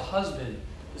be as a husband,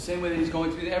 the same way that he's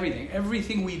going to be in everything.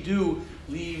 Everything we do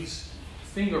leaves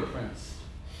fingerprints.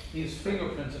 Leaves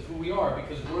fingerprints of who we are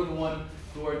because we're the one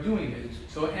who are doing it.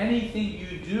 So anything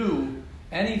you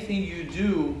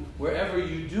do, wherever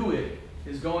you do it,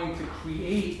 is going to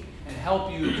create and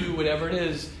help you do whatever it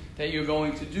is that you're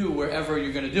going to do wherever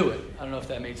you're going to do it. I don't know if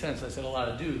that made sense. I said a lot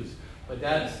of do's. But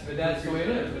that's the way it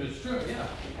is. But it's true, yeah.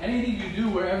 Anything you do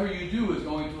wherever you do is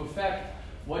going to affect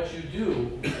what you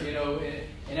do,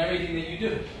 in everything that you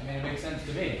do. I mean, it makes sense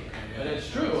to me. But it's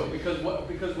true because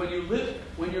when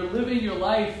you're living your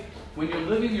life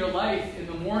in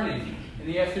the morning, in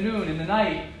the afternoon, in the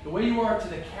night, the way you are to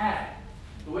the cat,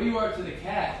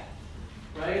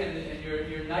 right? And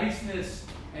your niceness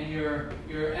and your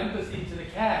empathy to the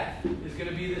cat is going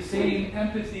to be the same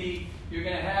empathy you're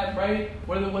going to have, right?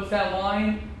 What's that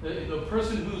line? The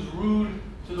person who's rude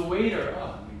to the waiter.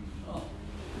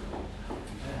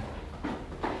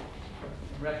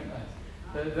 Recognize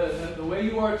the way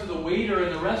you are to the waiter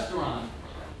in the restaurant,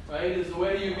 right? Is the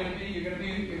way you're going to be. You're going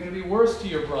to be worse to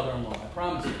your brother-in-law. I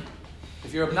promise you.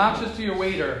 If you're obnoxious to your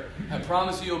waiter, I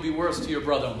promise you you'll be worse to your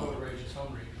brother-in-law. Road rage is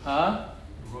hungry. Huh?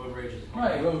 Road rage is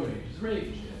hungry. Right, road rage is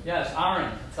rage. Yes,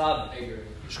 Aaron, Tzaddik. I agree.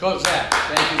 Shkot Zach.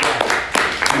 Thank you, Zach.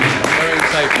 Very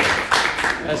insightful.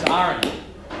 That's Aaron.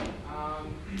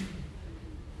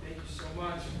 Thank you so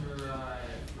much for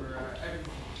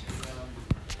everything.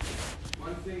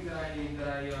 One thing that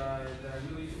I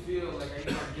really feel like I need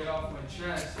to get off my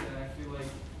chest, and I feel like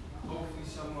hopefully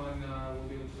someone will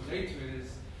be able to relate to it is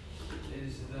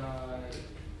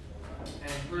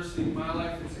and personally in my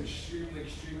life it's extremely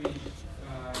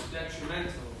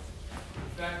detrimental.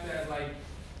 The fact that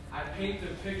I paint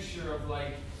the picture of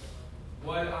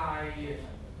what I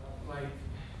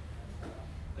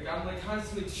I'm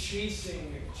constantly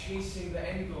chasing the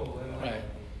end goal and Right.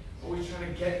 always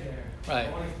trying to get there. Right.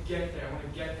 I want to get there.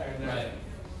 And Right.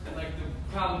 And the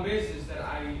problem is that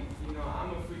I'm a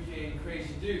freaking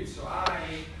crazy dude. So I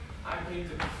paint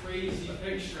a crazy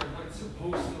picture of what it's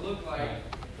supposed to look like.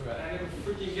 Right. And I never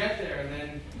freaking get there. And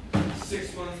then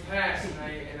 6 months pass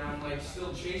and I'm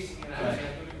still chasing it. I don't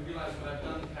even realize what I've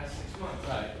done the past 6 months.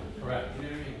 Right. Correct. You know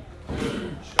what I mean?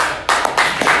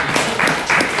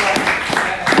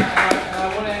 And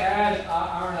I want to add,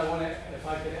 Aaron, if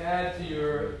I could add to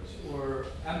your, or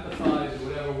empathize, or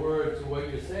whatever word, to what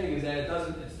you're saying, is that it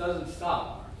doesn't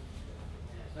stop.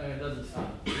 It doesn't stop.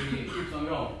 It keeps on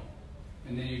going.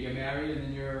 And then you get married, and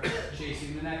then you're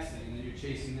chasing the next thing, and then you're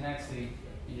chasing the next thing,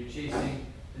 and you're chasing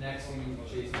the next thing, and you're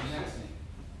chasing the next thing.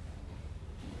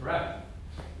 Correct?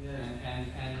 Yeah.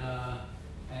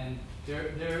 And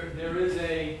there's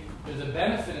a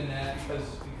benefit in that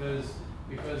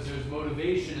because there's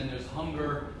motivation and there's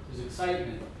hunger, there's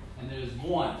excitement, and there's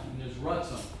want, and there's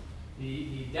ratzon.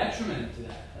 The detriment to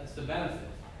that's the benefit.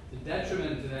 The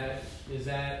detriment to that is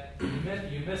that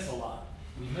you miss a lot.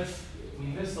 We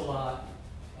miss a lot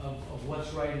of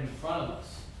what's right in front of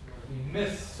us. We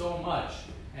miss so much,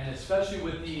 and especially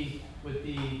with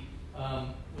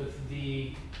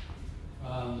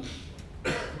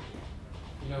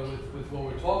what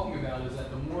we're talking about is that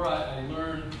the more I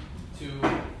learn to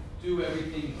do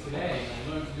everything today,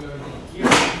 I learn to do everything here,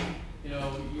 you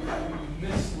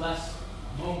miss less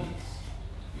moments.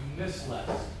 You miss less.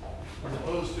 As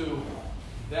opposed to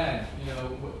then,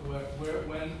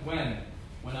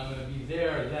 when I'm going to be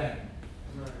there then.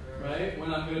 Right?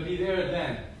 When I'm going to be there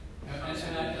then. And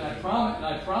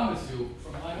I promise you,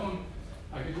 from my own,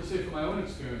 I can just say from my own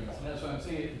experience, and that's why I'm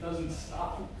saying it doesn't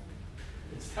stop.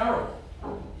 It's terrible.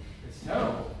 It's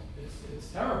terrible. It's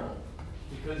terrible.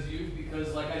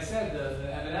 Because like I said, the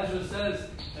Ibn Ezra says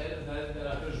that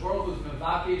HaKadosh Baruch Hu is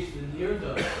mevakesh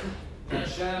v'nirda.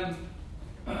 Hashem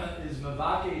is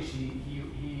mevakesh.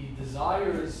 He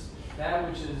desires that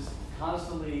which is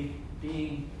constantly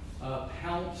being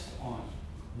pounced on,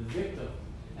 the victim.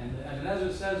 And the Ibn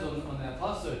Ezra says on that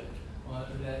pasuk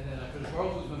that HaKadosh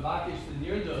Baruch Hu is mevakesh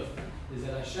v'nirda, is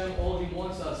that Hashem, all He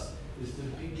wants us is to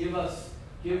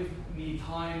give me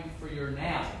time for your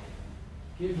now.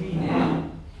 Give me now.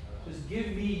 Just give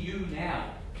me you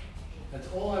now. That's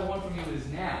all I want from you is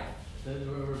now. The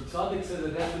Tzaddik says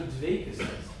that that's what Dveikus is.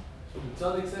 The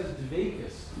Tzaddik says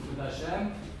Dveikus with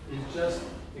Hashem is just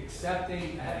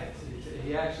accepting,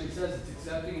 he actually says it's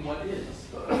accepting what is.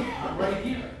 Right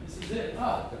here. This is it.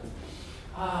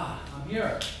 I'm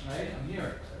here, right? I'm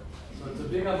here. So it's a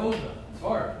big avoda. It's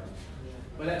hard.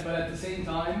 But at the same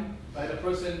time, right, a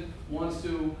person wants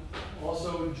to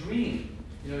also dream.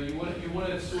 You want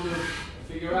to sort of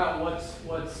figure out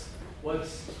what's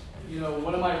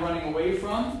what am I running away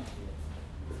from,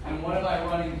 and what am I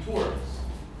running towards?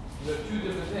 They're two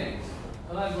different things.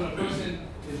 Sometimes when a person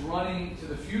is running to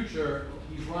the future,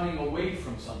 he's running away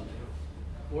from something,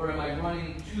 or am I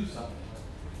running to something?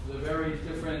 They're very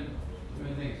different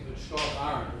things. But Shkoch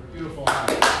Aaron, beautiful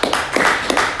Aaron.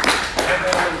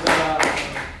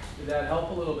 Did that help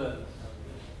a little bit?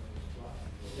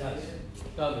 Yes.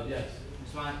 David, yes. I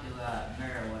just wanted to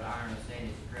mirror what Aaron was saying.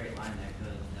 It's a great line there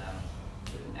because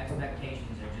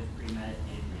expectations are just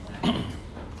premeditated resentment.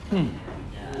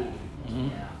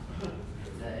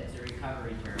 It's a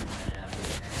recovery term that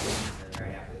it's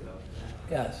very apropos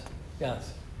to that.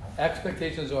 Yes.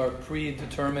 Expectations are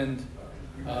predetermined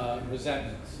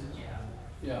resentments.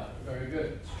 Yeah, very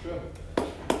good. It's true.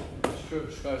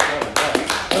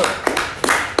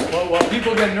 Well,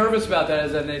 people get nervous about that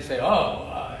is then they say,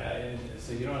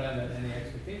 so you don't have any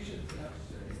expectations.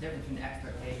 It's different between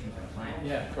expectations and planning.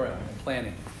 Yeah, correct.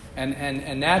 Planning.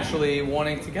 And naturally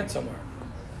wanting to get somewhere.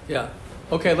 Yeah.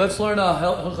 Okay, let's learn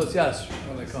Hilchos. Yes.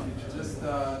 When they come. Just to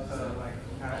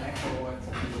kind of echo what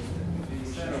he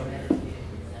said over here.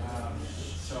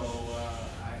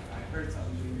 I heard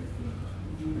something from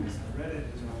I read it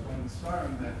on the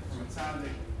Svarim that from a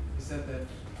tzaddik, he said that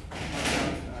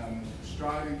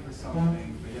striving for something,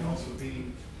 but yet also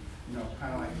being,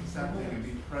 kind of like accepting and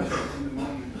being present in the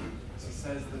moment. So he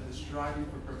says that the striving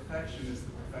for perfection is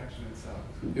the perfection itself.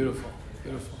 Beautiful.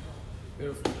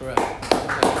 Correct.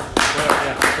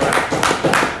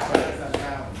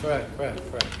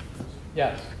 Correct.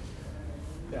 Yes.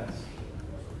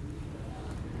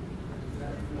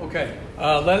 Okay.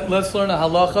 Let's learn a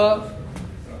halacha.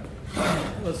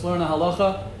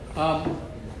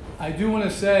 I do want to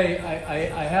say,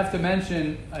 I have to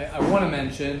mention, I want to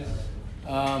mention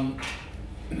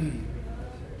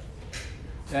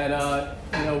that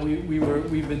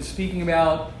we've been speaking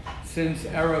about since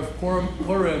Erev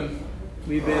Purim.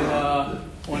 We've been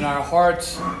on our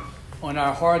hearts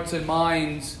and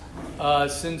minds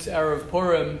since Erev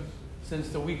Purim, since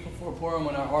the week before Purim,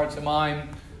 on our hearts and mind.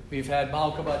 We've had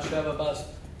Malka Bat Sheva Bas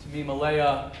Tamim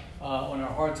Aleya on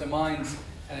our hearts and minds.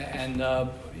 And I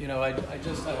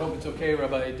hope it's okay,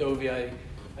 Rabbi Dovi.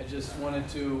 I just wanted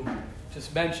to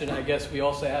just mention. I guess we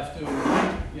also have to,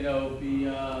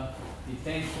 be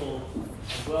thankful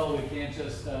as well. We can't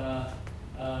just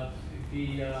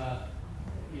be.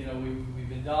 We've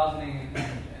been davening,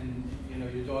 and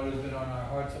your daughter's been on our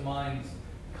hearts and minds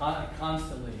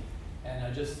constantly. And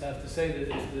I just have to say that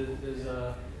there's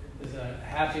a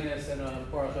happiness and a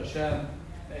Baruch Hashem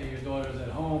that your daughter's at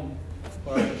home.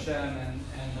 Baruch Hashem,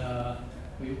 and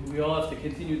we all have to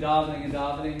continue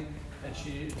davening that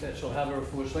she'll have a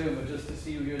refuah shleima. But just to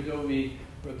see you here, Dovi,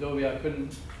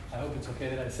 I hope it's okay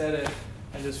that I said it.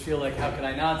 I just feel like, how could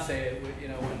I not say it?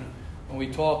 When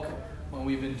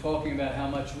we've been talking about how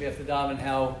much we have to daven,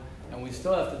 and we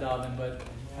still have to daven, but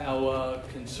how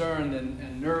concerned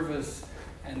and nervous,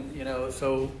 and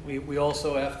so we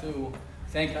also have to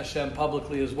thank Hashem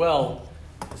publicly as well.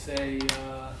 To say.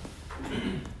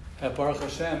 Baruch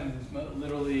Hashem,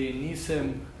 literally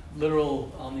Nisim,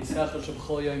 literal Al Nisecha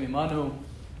Sheb'chol Yom Imanu.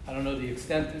 I don't know the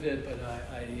extent of it, but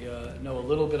I know a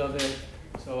little bit of it.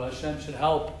 So Hashem should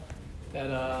help that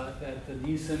the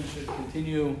Nisim should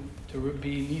continue to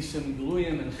be Nisim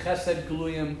Gluyim and Chesed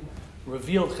Gluyim,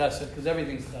 revealed Chesed, because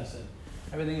everything's Chesed.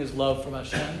 Everything is love from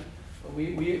Hashem. But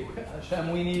Hashem,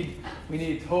 we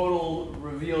need total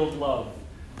revealed love,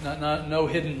 not no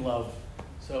hidden love.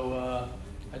 So.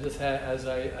 I just had,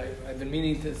 I've been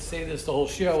meaning to say this the whole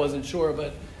year. I wasn't sure,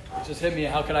 but it just hit me.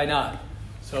 How could I not?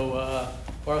 So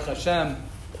Baruch Hashem,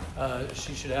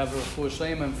 she should have a refuah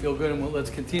shleima and feel good. And let's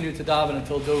continue to daven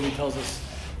until Dovi tells us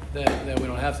that we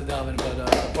don't have to daven. But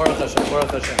Baruch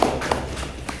Hashem.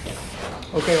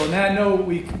 Okay. On that note,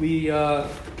 we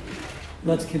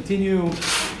let's continue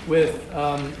with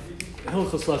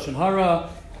Hilchos Lashon Hara.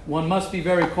 One must be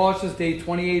very cautious. Day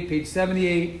 28, page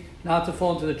 78. Not to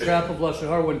fall into the trap of Lashon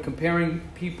Hara when comparing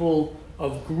people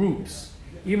of groups.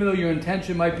 Even though your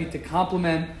intention might be to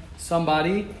compliment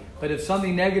somebody, but if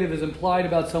something negative is implied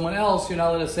about someone else, you're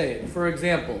not allowed to say it. For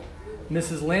example,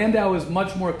 Mrs. Landau is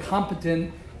much more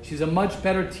competent. She's a much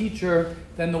better teacher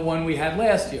than the one we had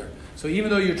last year. So even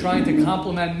though you're trying to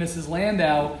compliment Mrs.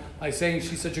 Landau by saying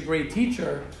she's such a great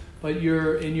teacher, but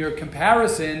in your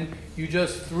comparison, you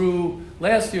just threw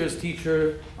last year's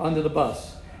teacher under the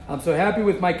bus. I'm so happy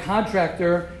with my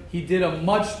contractor. He did a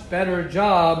much better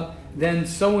job than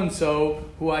so-and-so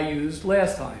who I used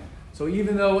last time. So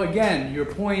even though, again, your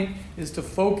point is to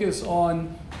focus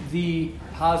on the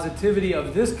positivity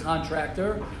of this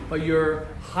contractor, but you're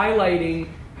highlighting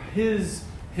his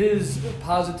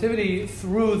positivity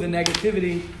through the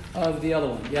negativity of the other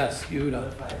one. Yes,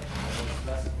 Yehuda.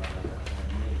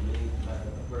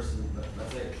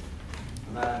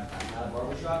 I'm at a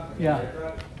barbershop. Yeah.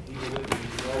 Even with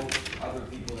no other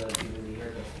people that have given me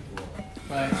haircuts before.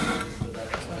 Right. This is the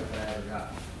best haircut I ever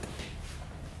got.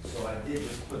 So I did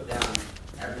just put down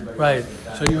everybody. Right.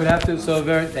 So you would have to. So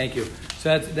thank you.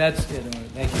 So that's. Yeah,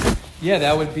 thank you. Yeah,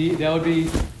 that would be.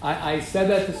 I said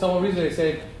that to someone recently. I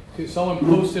said, someone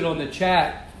posted on the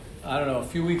chat, I don't know, a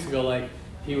few weeks ago, like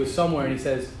he was somewhere and he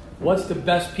says, "What's the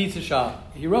best pizza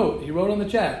shop?" He wrote on the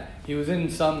chat. He was in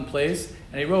some place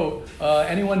and he wrote,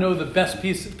 "Anyone know the best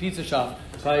pizza shop?"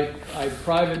 So I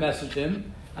private messaged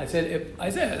him. I said,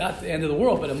 not the end of the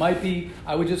world, but it might be.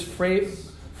 I would just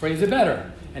phrase it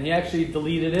better. And he actually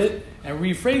deleted it and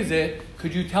rephrased it.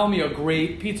 Could you tell me a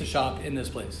great pizza shop in this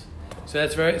place? So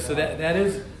that's very. So that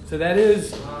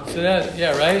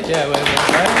yeah, right, yeah, right.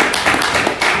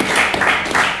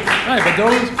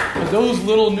 But those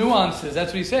little nuances.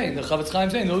 That's what he's saying. The Chavetz Chaim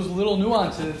saying those little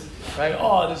nuances, right?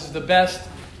 Oh, this is the best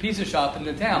pizza shop in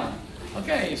the town.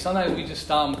 Okay, sometimes we just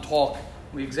talk,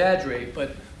 we exaggerate,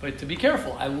 but to be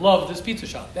careful. I love this pizza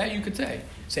shop. That you could say.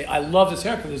 Say, I love this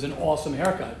haircut. There's an awesome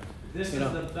haircut. This is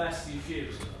the best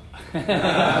yeshiva.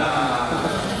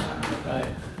 Right.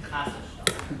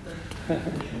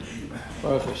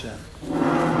 Baruch Hashem.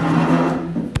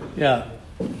 Yeah.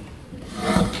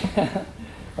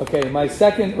 Okay, my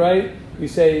second, right? You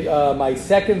say, my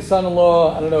second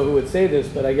son-in-law, I don't know who would say this,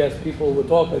 but I guess people would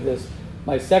talk like this.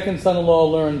 My second son-in-law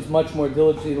learns much more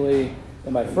diligently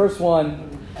than my first one,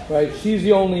 right? She's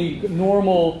the only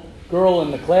normal girl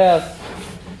in the class.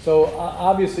 So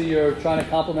obviously you're trying to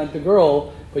compliment the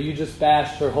girl, but you just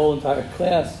bashed her whole entire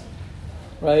class,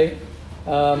 right?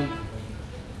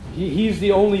 He's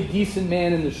the only decent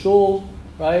man in the shul,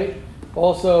 right?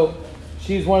 Also,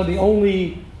 she's one of the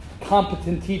only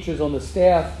competent teachers on the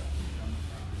staff.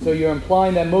 So you're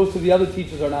implying that most of the other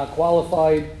teachers are not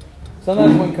qualified.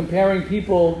 Sometimes when comparing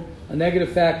people, a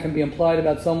negative fact can be implied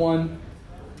about someone.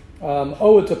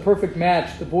 It's a perfect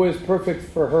match. The boy is perfect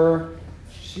for her.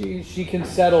 She can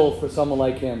settle for someone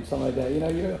like him, something like that. You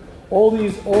know, all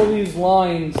these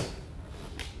lines.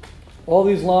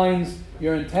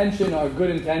 Your intention are good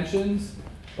intentions,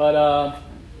 but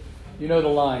you know the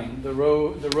line. The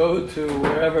road to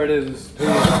wherever it is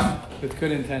paved with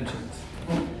good intentions.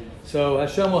 So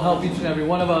Hashem will help each and every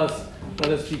one of us.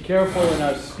 Let us be careful in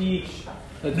our speech.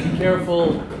 Let's be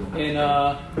careful in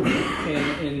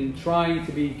trying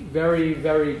to be very,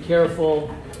 very careful.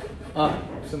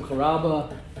 Simcha Rabbah,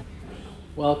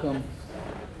 welcome.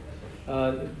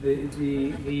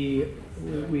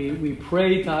 We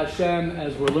pray to Hashem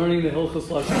as we're learning the Hilchos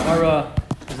Lashon Hara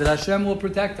that Hashem will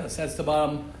protect us. That's the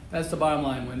bottom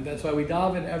line. That's why we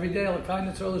daven every day.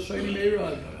 That's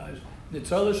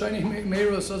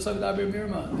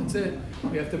it.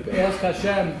 We have to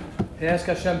ask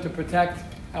Hashem to protect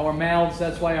our mouths.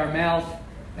 That's why our mouth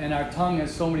and our tongue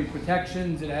has so many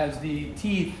protections. It has the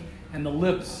teeth and the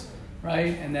lips,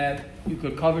 right? And that you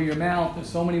could cover your mouth. There's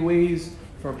so many ways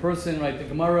for a person, right? The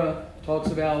Gemara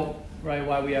talks about, right,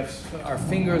 why we have our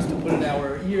fingers to put in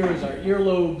our ears, our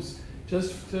earlobes,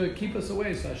 just to keep us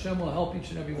away. So Hashem will help each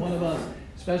and every one of us,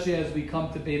 especially as we come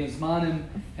to Bein Hazmanim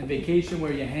and vacation,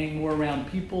 where you hang more around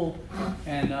people.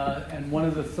 And one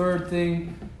of the third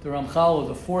thing,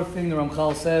 the fourth thing the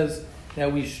Ramchal says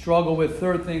that we struggle with,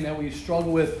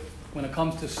 when it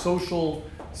comes to social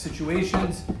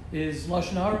situations is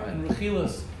Lashon Hara and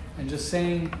Rechilas, and just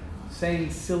saying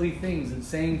silly things and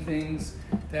saying things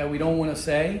that we don't want to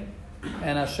say.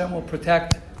 And Hashem will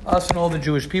protect us and all the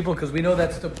Jewish people, because we know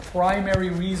that's the primary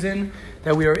reason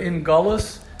that we are in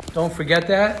Galus. Don't forget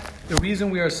that. The reason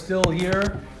we are still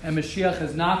here and Mashiach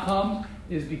has not come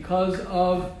is because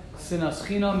of Sinas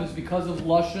Chinam, is because of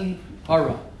Lashon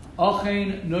Hara.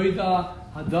 Achein noida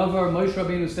hadavar. Moshe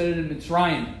Rabbeinu said it in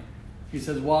Mitzrayim. He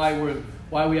says why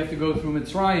we have to go through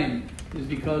Mitzrayim is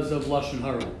because of Lashon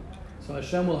Hara. So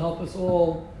Hashem will help us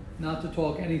all not to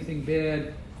talk anything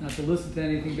bad, not to listen to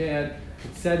anything bad.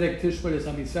 Tzedek tishbar es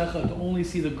hamisecha, to only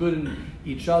see the good in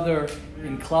each other,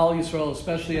 in Klal Yisrael,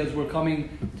 especially as we're coming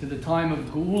to the time of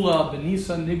Geula,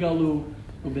 Benisan Nigalu,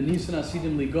 Benisan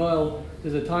Asidim Ligoel.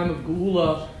 There's a time of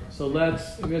Geula, so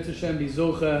let's Hashem be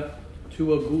zoche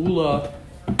to a Geula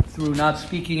through not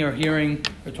speaking or hearing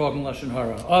or talking Lashon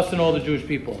Hara. Us and all the Jewish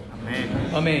people.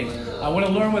 Amen. Amen. I want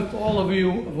to learn with all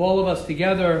of us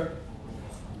together,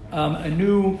 a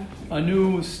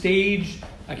new stage.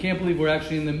 I can't believe we're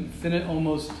actually in the infinite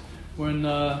almost. We're in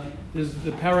this is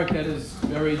the parak that is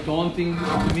very daunting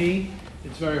to me.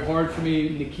 It's very hard for me,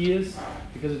 Nikias,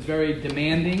 because it's very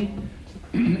demanding.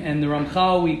 And the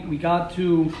Ramchal, we got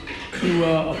to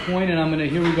a point, and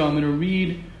here we go. I'm going to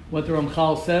read what the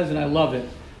Ramchal says, and I love it.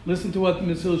 Listen to what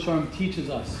Mesil Sharm teaches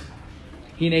us.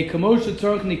 Hine kamosh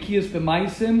tzarich Nikias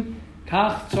b'maisim,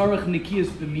 kach tzarich Nikias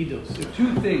b'midos. There are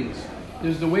two things.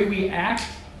 There's the way we act,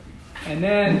 and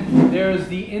then there's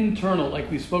the internal, like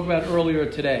we spoke about earlier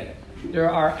today. There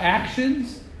are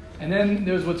actions, and then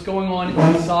there's what's going on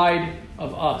inside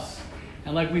of us.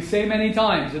 And like we say many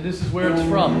times, and this is where it's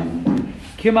from,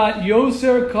 Kimat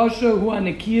yoser kasha hu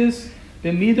anikias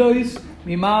b'midos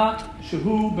mima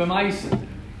shehu b'maisim.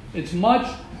 It's much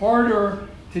harder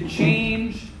to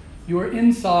change your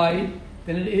inside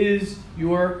than it is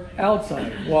your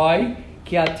outside. Why?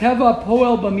 Ki ateva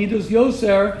poel b'midos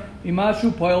yoser mima shehu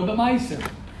poel b'maisim.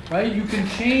 Right? You can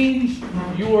change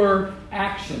your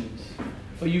actions,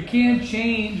 but you can't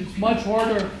change. It's much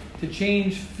harder to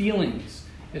change feelings.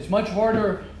 It's much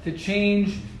harder to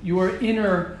change your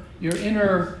inner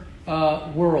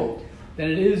world than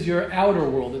it is your outer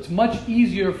world. It's much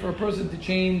easier for a person to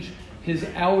change his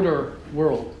outer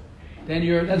world than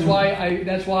your. That's why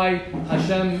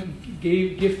Hashem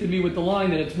gifted me with the line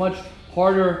that it's much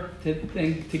harder to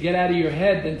get out of your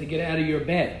head than to get out of your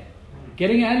bed.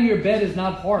 Getting out of your bed is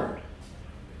not hard.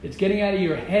 It's getting out of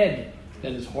your head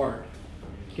that is hard.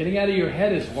 Getting out of your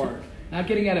head is hard. Not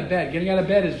getting out of bed. Getting out of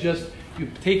bed is just you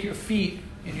take your feet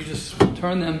and you just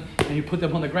turn them and you put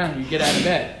them on the ground. You get out of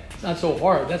bed. It's not so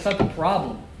hard. That's not the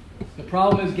problem. The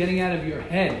problem is getting out of your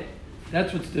head.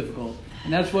 That's what's difficult.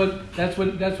 And that's what the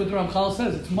Ramchal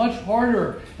says. It's much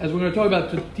harder, as we're going to talk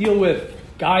about, to deal with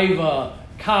gaiva,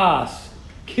 kas,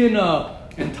 kina,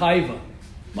 and taiva.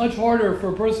 Much harder for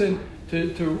a person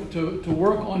to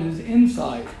work on his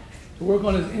inside,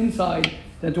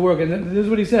 than to work. And this is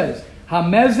what he says: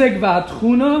 Hamezeg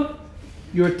v'atchuna,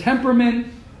 your temperament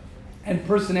and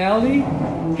personality,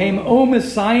 heim o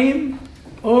mesayim,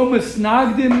 o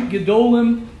mesnagdim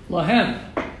gedolim lahem.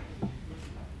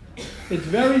 It's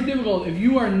very difficult if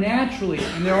you are naturally,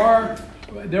 and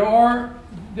there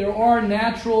are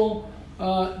natural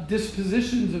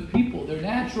dispositions of people. There are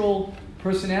natural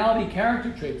personality,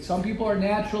 character traits. Some people are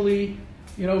naturally,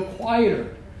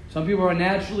 quieter. Some people are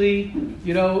naturally,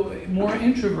 more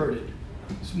introverted.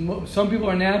 Some people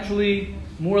are naturally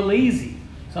more lazy.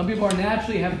 Some people are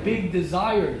naturally have big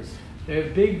desires. They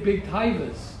have big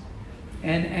taivas.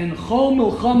 And chol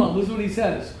milchama, listen to what he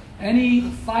says. Any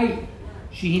fight,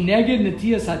 shehi neged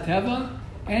netiyas hateva,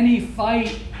 any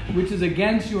fight which is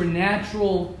against your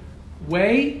natural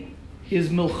way, is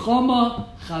milchama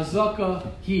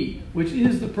chazaka hi, which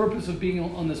is the purpose of being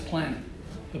on this planet.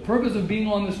 The purpose of being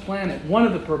on this planet, one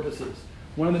of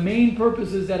the main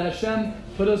purposes that Hashem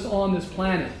put us on this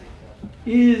planet,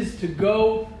 is to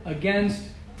go against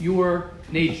your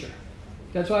nature.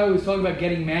 That's why I always talk about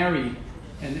getting married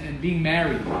and being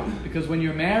married. Because when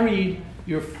you're married,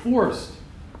 you're forced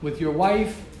with your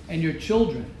wife and your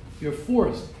children. You're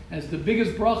forced. As the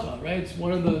biggest bracha, right? It's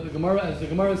one of the Gemara, as the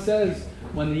Gemara says,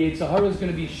 when the Yetzer Hara is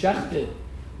going to be shechted,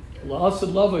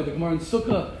 la'asad lavoi, the Gemara in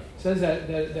Sukkah says that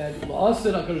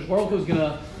la'asad, HaKadosh Baruch Hu is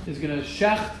going to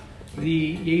shecht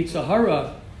the Yetzer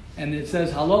Hara, and it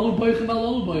says halalu boichem,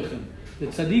 halalu boichem. The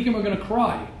tzaddikim are going to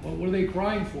cry. What are they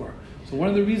crying for? So one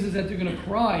of the reasons that they're going to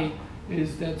cry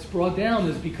that's brought down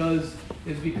is because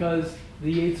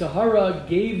the Yetzer Hara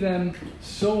gave them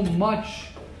so much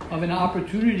of an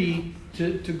opportunity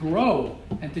to grow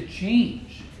and to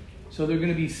change. So they're going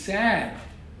to be sad.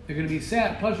 They're going to be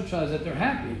sad. Pashup Shah is that they're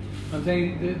happy. I'm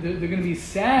saying they're going to be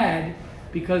sad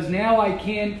because now I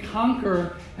can't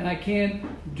conquer and I can't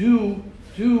do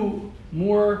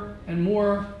more and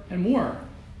more and more.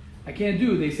 I can't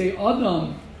do. They say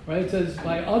Adam, right? It says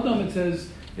by Adam. It says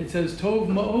Tov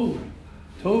Ma'od,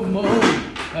 Tov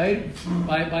Ma'od, right?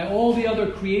 By all the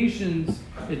other creations,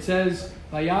 it says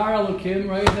Vayar Elokim,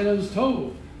 right? That it was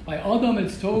Tov. By Adam,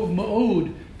 it's Tov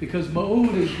Ma'od because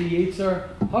Ma'od is the Yetzer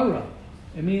Hara.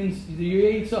 It means the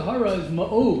Yetzer Hara is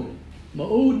Ma'od.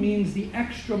 Ma'od means the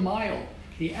extra mile,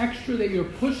 the extra that you're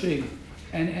pushing.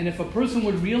 And if a person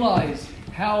would realize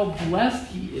how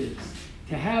blessed he is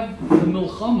to have the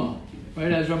milchama,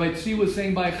 right? As Rabbi Tzvi was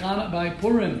saying by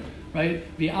Purim, right?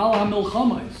 The al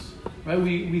ha-milchamas, right?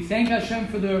 We thank Hashem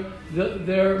for the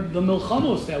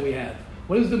milchamos that we have.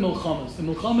 What is the milchamas? The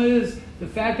milchama is the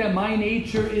fact that my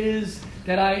nature is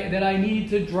that I need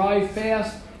to drive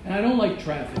fast, and I don't like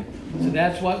traffic. So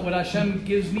that's what Hashem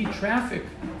gives me traffic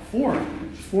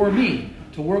for me,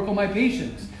 to work on my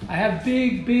patience. I have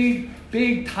big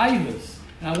taivas,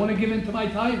 and I want to give into my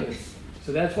taivas.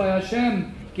 So that's why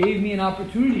Hashem gave me an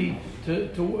opportunity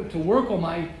to work on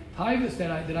my taivas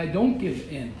that I don't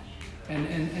give in.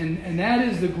 And that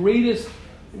is the greatest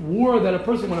war that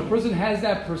when a person has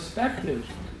that perspective,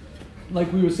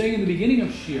 like we were saying in the beginning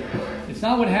of Shir, it's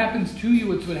not what happens to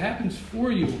you, it's what happens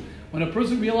for you. When a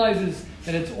person realizes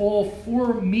that it's all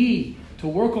for me to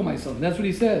work on myself. And that's what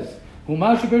he says.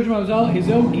 Gibar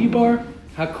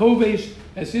hakovesh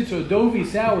esitro dovi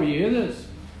sour. You hear this?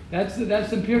 That's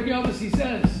in Pirkei Avos.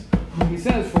 He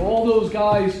says for all those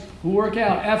guys who work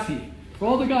out, Effie, for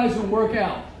all the guys who work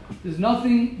out, there's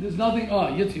nothing.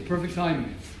 Yitzi, perfect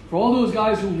timing. For all those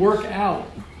guys who work out,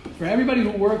 for everybody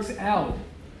who works out,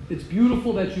 it's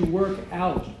beautiful that you work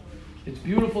out. It's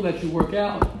beautiful that you work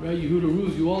out, right? Yehuda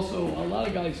Ruz, you also, a lot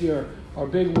of guys here are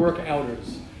big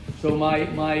workouters. So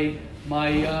my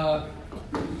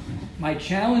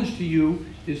challenge to you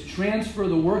is transfer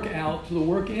the workout to the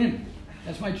work in.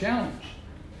 That's my challenge.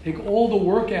 Take all the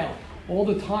workout, all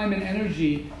the time and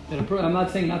energy that I'm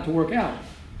not saying not to work out.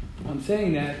 I'm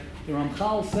saying that the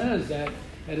Ramchal says that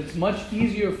it's much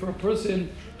easier for a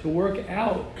person to work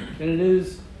out than it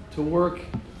is to work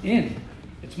in.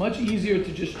 It's much easier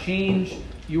to just change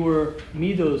your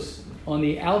midos on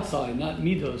the outside, not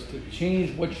midos, to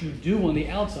change what you do on the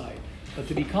outside. But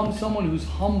to become someone who's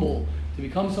humble, to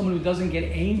become someone who doesn't get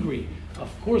angry.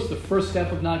 Of course, the first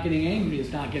step of not getting angry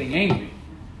is not getting angry.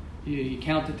 You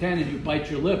count to 10 and you bite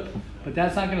your lip. But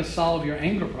that's not going to solve your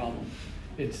anger problem.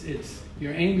 It's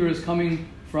your anger is coming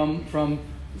from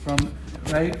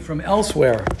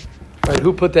elsewhere. Right?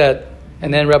 Who put that?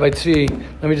 And then Rabbi Tzvi,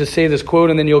 let me just say this quote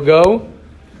and then you'll go.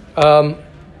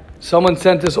 Someone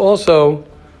sent this also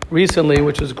recently,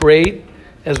 which was great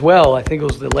as well. I think it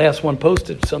was the last one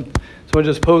posted. Someone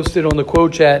just posted on the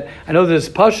quote chat. I know this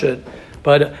is Pashut,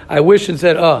 but I wish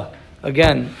instead,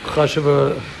 again,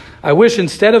 I wish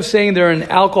instead of saying they're an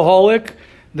alcoholic,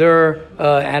 they're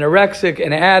anorexic,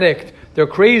 an addict, they're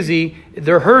crazy,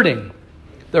 they're hurting.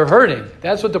 They're hurting.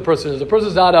 That's what the person is. The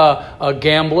person's not a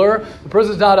gambler. The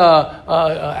person's not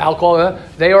a alcoholic.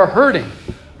 They are hurting,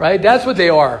 right? That's what they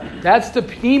are. That's the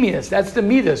pneumius. That's the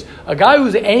midas. A guy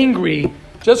who's angry,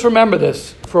 just remember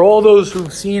this, for all those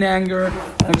who've seen anger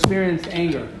and experienced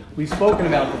anger. We've spoken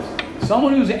about this.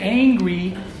 Someone who's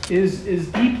angry is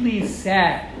deeply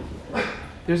sad.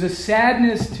 There's a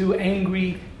sadness to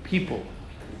angry people.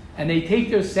 And they take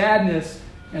their sadness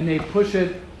and they push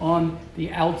it on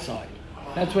the outside.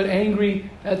 That's what angry,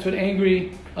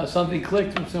 something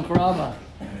clicked from Simcha Rabba.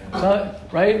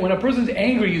 Right? When a person's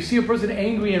angry, you see a person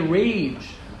angry and rage,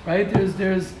 right?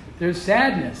 There's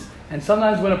sadness. And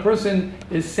sometimes when a person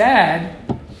is sad,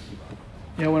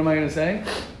 what am I going to say?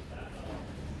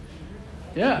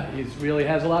 Yeah, he really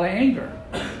has a lot of anger.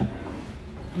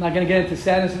 I'm not going to get into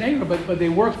sadness and anger, but they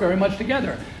work very much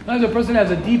together. Sometimes a person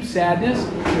has a deep sadness,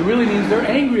 it really means they're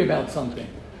angry about something.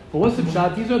 But what's the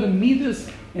pshat? These are the midas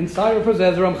inside of a person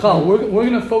as a Ramchal. We're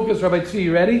going to focus, Rabbi Tzvi,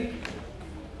 you ready?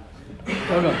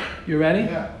 Go. You ready?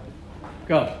 Yeah.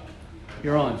 Go.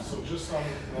 You're on. So just on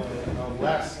the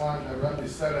last line that Rebbe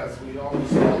said, as we always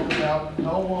talk about,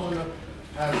 no one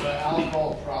has an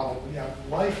alcohol problem. We have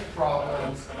life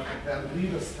problems that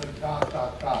lead us to ...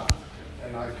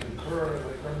 And I concur,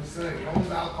 like Rebbe saying, no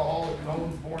one's alcoholic, no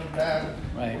one's born bad.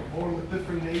 Right. We're born with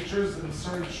different natures, and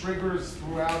certain triggers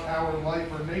throughout our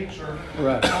life or nature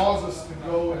Right. cause us to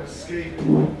go and escape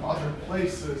other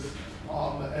places.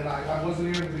 And I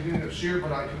wasn't here in the beginning of Shir,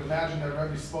 but I can imagine that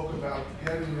Rebbe spoke about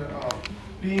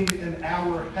being in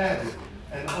our head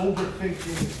and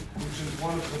overthinking, which is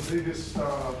one of the biggest,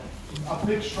 a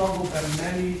big struggle that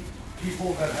many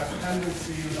people that have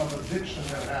tendencies of addiction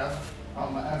that have.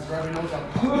 As Rebbe knows,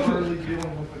 I'm currently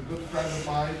dealing with a good friend of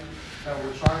mine that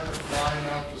we're trying to fly him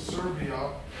out to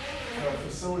Serbia. The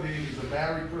facility, he's a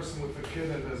married person with a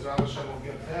kid, and as Hashem will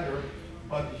get better.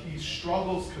 But he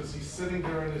struggles because he's sitting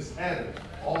there in his head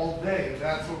all day. And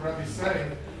that's what Rebbe's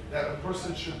saying, that a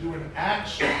person should do an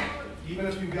action. Even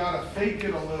if you got to fake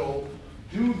it a little,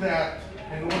 do that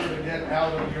in order to get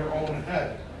out of your own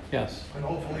head. Yes. And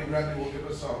hopefully Rebbe will give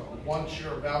us one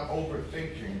share about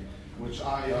overthinking, which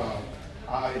I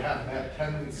have that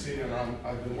tendency, and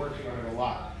I've been working on it a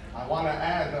lot. I want to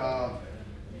add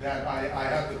that I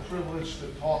had the privilege to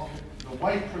talk, the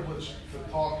white privilege to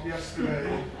talk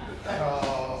yesterday.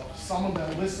 Someone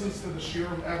that listens to the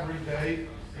shiurim every day.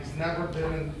 He's never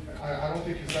been I don't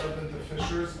think he's ever been to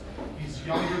Fisher's. He's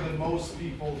younger than most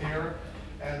people here.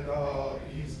 and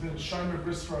he's been Shomer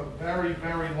Bris for a very,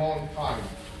 very long time.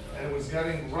 And it was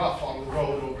getting rough on the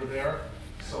road over there.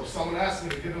 So someone asked me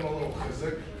to give him a little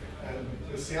chizik. And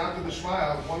the Siyata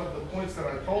D'Shmaya, one of the points that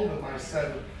I told him, I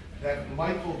said that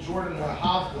Michael Jordan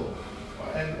Lahavdil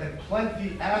and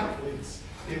plenty athletes,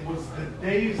 it was the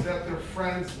days that their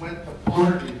friends went to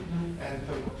party and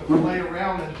to play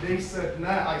around, and they said,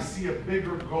 nah, I see a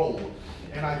bigger goal.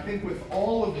 And I think with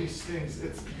all of these things,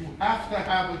 you have to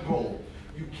have a goal.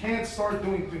 You can't start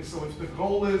doing things. So if the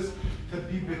goal is to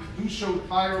be b'kedusha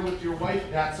tire with your wife,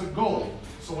 that's a goal.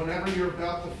 So whenever you're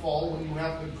about to fall, when you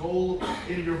have the goal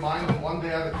in your mind, and one day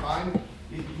at a time,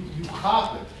 you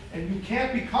hop it. And you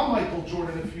can't become Michael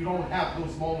Jordan if you don't have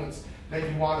those moments that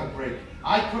you want to break.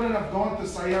 I couldn't have gone to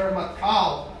Sayera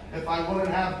Matkal if I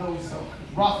wouldn't have those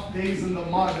rough days in the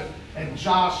mud and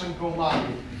Josh and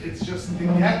Golani. It's just to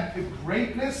get to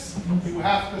greatness, you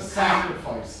have to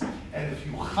sacrifice. And if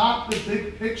you hop the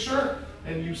big picture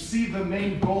and you see the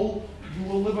main goal, you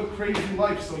will live a crazy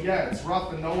life. So yeah, it's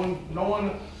rough, and no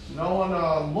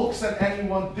one looks at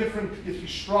anyone different if he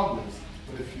struggles.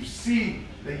 But if you see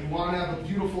that you want to have a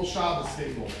beautiful Shabbos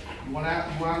table, you want to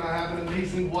have an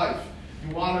amazing wife,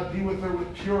 you want to be with her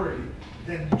with purity,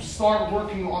 then you start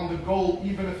working on the goal,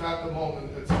 even if at the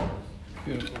moment it's hard.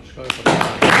 Beautiful.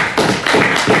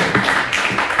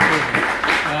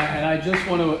 And I just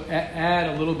want to add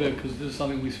a little bit, because this is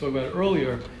something we spoke about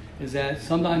earlier, is that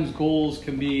sometimes goals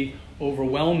can be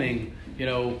overwhelming,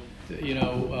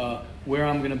 where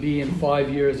I'm going to be in 5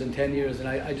 years and 10 years. And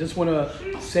I just want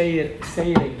to say it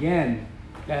again,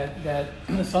 that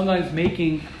sometimes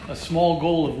making a small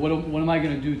goal of what am I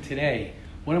going to do today?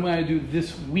 What am I going to do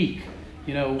this week?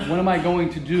 What am I going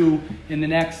to do in the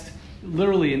next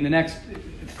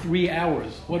 3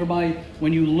 hours?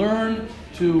 When you learn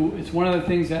to, it's one of the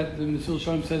things that the Mesil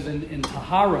Shalom says in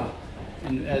Tahara,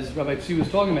 and as Rabbi Tzvi was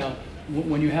talking about,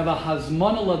 when you have a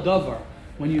hazmana ladavar,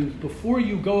 before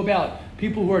you go about,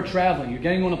 people who are traveling, you're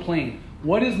getting on a plane,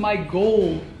 what is my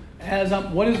goal?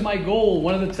 What is my goal?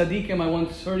 One of the tzaddikim I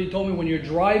once heard, he told me, when you're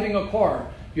driving a car,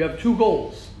 you have 2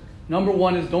 goals. Number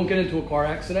 1 is don't get into a car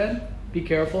accident, be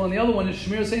careful, and the other one is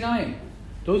shmir seinayim.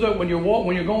 Those are when you're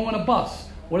going on a bus.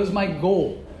 What is my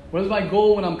goal? What is my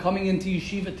goal when I'm coming into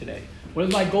yeshiva today? What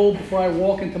is my goal before I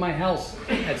walk into my house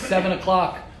at 7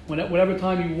 o'clock? Whatever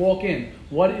time you walk in,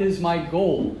 what is my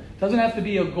goal? It doesn't have to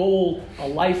be a goal, a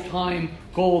lifetime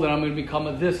goal that I'm going to become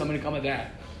a this, I'm going to become a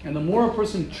that. And the more a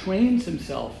person trains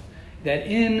himself, that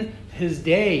in his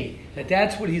day,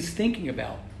 that's what he's thinking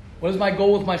about. What is my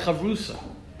goal with my chavrusa?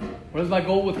 What is my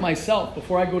goal with myself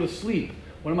before I go to sleep?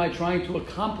 What am I trying to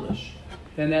accomplish?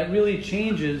 Then that really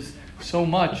changes so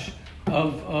much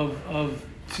of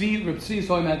Tzvi is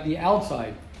talking about the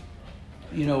outside.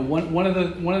 One of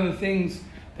the things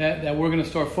that we're going to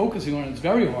start focusing on, and it's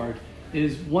very hard,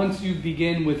 is once you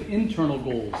begin with internal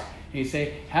goals, and you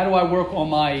say, how do I work on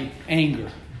my anger?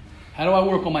 How do I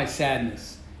work on my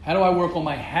sadness? How do I work on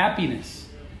my happiness?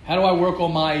 How do I work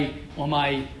on my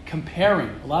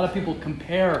comparing? A lot of people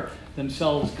compare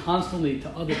themselves constantly to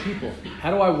other people.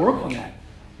 How do I work on that?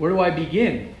 Where do I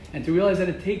begin? And to realize that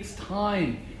it takes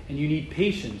time and you need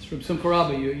patience. From Simcha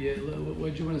Rabba, what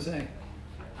did you want to say?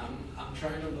 I'm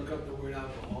trying to look up the word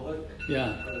alcoholic.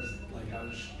 Yeah. Because I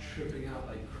was tripping out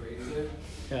like crazy.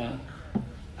 Yeah.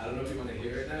 I don't know if you want to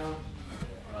hear it now.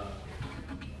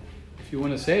 If you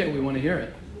want to say it, we want to hear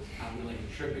it. I'm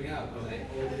tripping out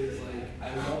because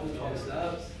I love the 12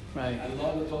 steps. Right. I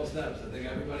love the 12 steps. I think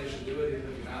everybody should do it, even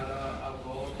if you're not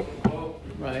alcoholic, quote unquote.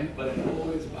 Right. But it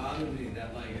always bothered me,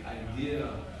 that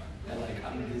idea that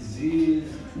I'm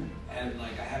diseased and I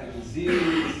have a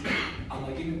disease. I'm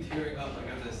even tearing up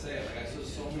as I say it. I saw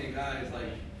so many guys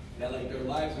that their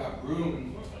lives got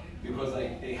ruined because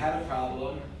they had a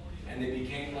problem and they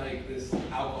became this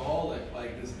alcoholic,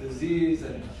 this disease,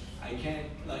 and I can't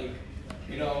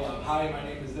hi, my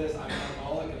name is this, I'm an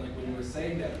alcoholic, and when you were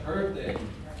saying that her thing,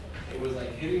 it was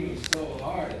hitting me so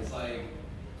hard. It's and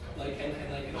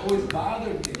it always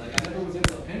bothered me. I never was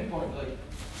able to pinpoint.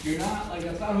 You're not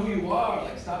that's not who you are.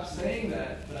 Stop saying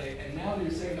that. And now that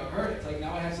you're saying to her, it's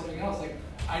now I have something else.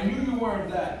 I knew you weren't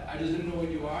that. I just didn't know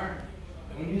what you are.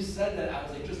 And when you said that, I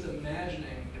was just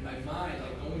imagining in my mind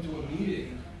going to a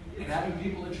meeting and having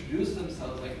people introduce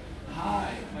themselves.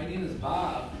 Hi, my name is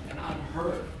Bob, and I'm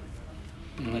her.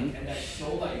 Mm-hmm. And that's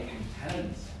so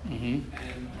intense. Mm-hmm.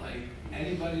 And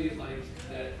anybody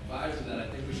that vibes with that, I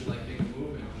think we should make a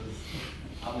movement, because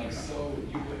I'm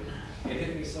it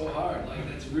hit me so hard.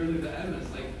 That's really the emes.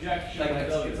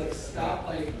 It's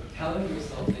stop telling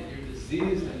yourself that you're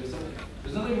diseased and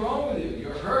there's nothing wrong with you.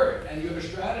 You're hurt and you have a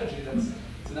strategy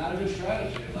it's not a good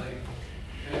strategy.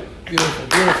 Beautiful.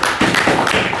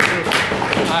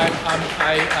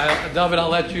 David, I'll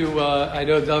let you. I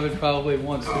know David probably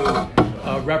wants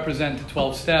to represent the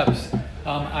 12 steps.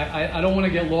 I don't want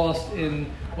to get lost in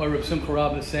what Reb Simcha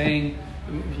Rab is saying,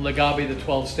 Legabi, the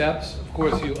 12 steps. Of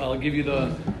course, I'll give you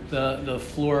the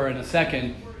floor in a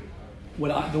second.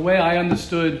 The way I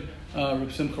understood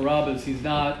Reb Simcha Rab is he's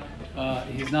not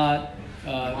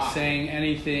saying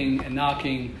anything and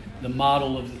knocking the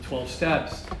model of the 12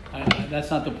 steps. That's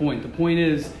not the point. The point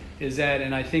is that,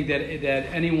 and I think that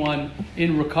anyone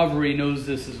in recovery knows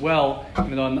this as well.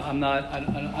 Even though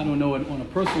I don't know it on a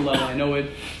personal level. I know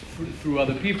it through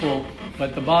other people.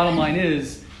 But the bottom line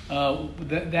is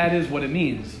that is what it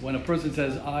means when a person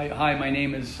says, "Hi, my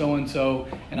name is so and so,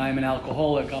 and I'm an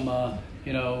alcoholic. I'm a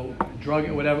drug,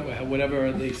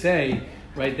 whatever they say."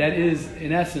 Right? That is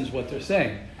in essence what they're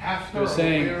saying. After they're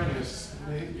saying, awareness,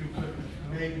 you could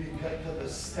maybe get to the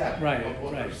step right, of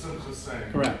what right. Reb Simcha is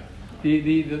saying. Correct.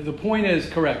 The point is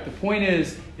correct. The point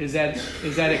is that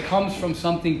it comes from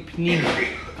something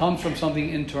pnimi, comes from something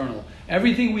internal.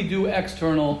 Everything we do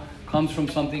external comes from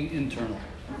something internal.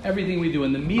 Everything we do,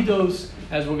 and the midos,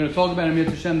 as we're going to talk about in Mir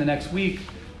Hashem the next week,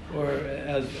 or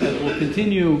as we'll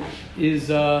continue, is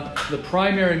the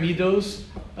primary midos.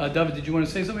 David, did you want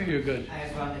to say something? You're good. I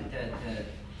just wanted to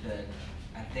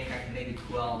I think I can maybe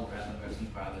 12 Reb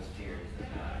Simcha's fears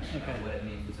about what it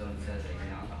means when someone says that you're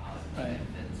an alcoholic. Right.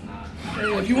 It's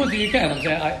not. If you want to, you can. I'm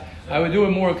saying I would do it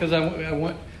more because I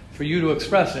want for you to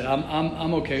express it.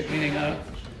 I'm okay. Meaning I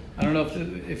don't know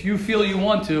if you feel you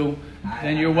want to,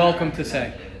 then you're welcome to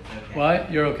say. Okay. What?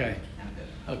 You're okay.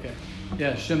 I'm good. Okay.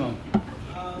 Yeah, Shimon.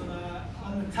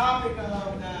 On the topic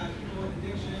of that people with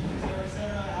addiction, etc.,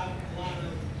 have a lot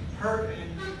of hurt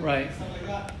and Right. stuff like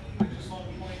that. I just want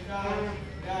to point out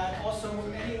that also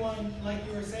anyone, like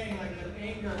you were saying, like the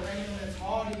anger or anyone that's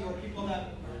haughty or people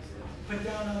that put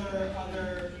down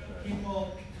other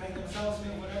people to make themselves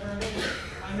feel whatever it is.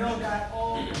 I know that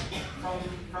all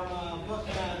from a book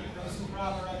that Mr.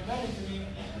 Robert recommended to me.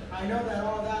 I know that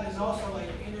all that is also like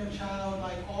inner child,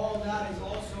 like all that is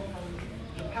also from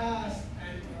the past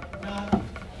and not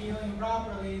healing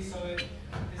properly, so it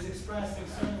is expressed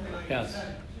externally, like you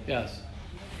said. Yes.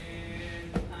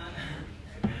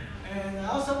 And I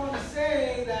also want to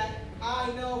say that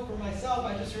I know for myself,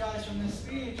 I just realized from this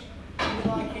speech, even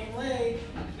though I came late,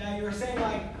 that you were saying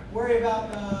like worry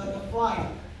about the flight,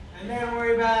 and then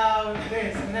worry about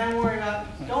this, and then worry about.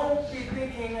 Don't be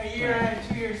thinking a year ahead,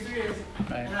 2 years, 3 years.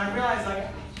 Right. And I realized like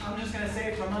I'm just gonna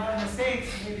say from my own mistakes,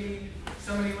 maybe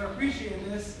somebody would appreciate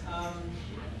this.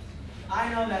 I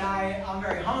know that I'm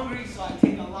very hungry, so I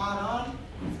take a lot on.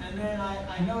 And then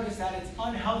I noticed that it's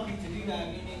unhealthy to do that,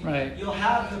 meaning you'll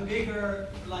have the bigger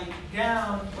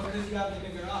down because you have the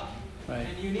bigger up. Right.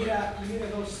 And you need to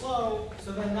go slow,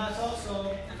 so then that's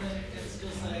also, and then it's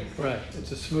just like... Right.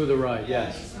 It's a smoother ride,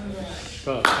 yes. It's a smoother ride.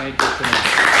 Oh, thank you for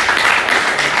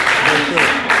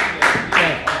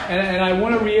that. And I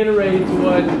want to reiterate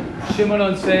what Shimon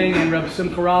is saying and Reb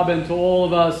Simcha Rab and to all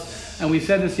of us, and we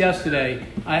said this yesterday,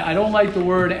 I don't like the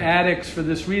word addicts for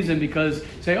this reason because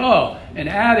say, oh, an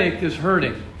addict is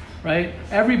hurting, right?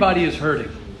 Everybody is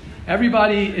hurting.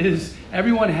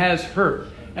 Everyone has hurt.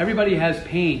 Everybody has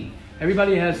pain.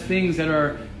 Everybody has things that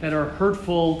are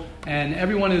hurtful, and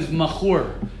everyone is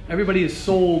machur. Everybody is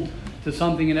sold to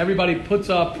something, and everybody puts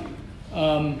up,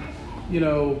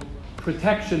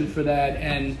 protection for that,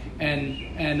 and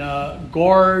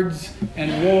guards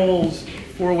and walls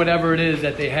for whatever it is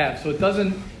that they have. So it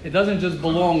doesn't just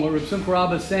belong. What Reb Simcha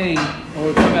Rab is saying, or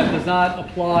what that does not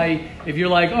apply. If you're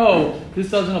like, oh, this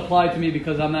doesn't apply to me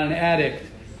because I'm not an addict,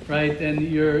 right? Then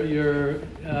you're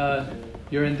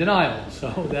in denial. So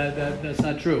that's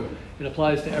not true. It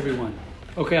applies to everyone.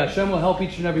 Okay, Hashem will help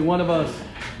each and every one of us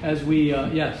as we.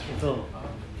 Yes, Phil.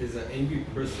 Is an angry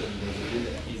person, does it mean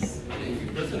that he's an angry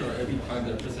person, or every time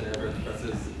that a person ever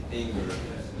expresses anger,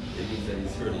 it means that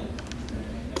he's hurting?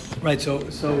 Right, so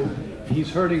he's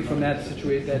hurting from that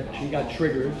situation, that he got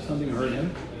triggered, something hurt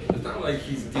him. It's not like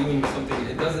he's dealing with something,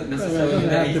 it doesn't necessarily mean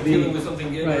that he's dealing with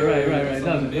something good. Right, it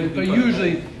doesn't. But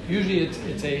usually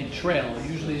it's a trail,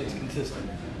 usually it's consistent.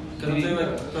 Because I'm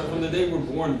saying, from the day we're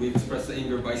born, we express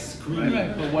anger by screaming.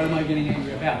 Right, but what am I getting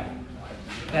angry about?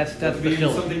 That's maybe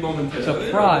killer. Something momentary. It's a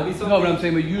prod. No, but I'm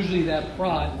saying, but usually that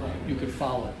prod you could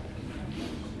follow.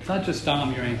 It's not just you're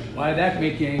angry. Why did that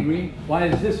make you angry? Why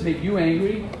does this make you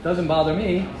angry? It doesn't bother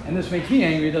me, and this makes me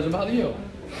angry. It doesn't bother you.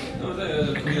 No,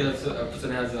 a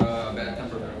person has a bad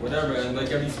temperament or whatever, and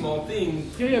like every small thing,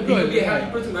 good. He could be a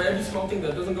happy person, but every small thing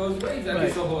that doesn't go his way,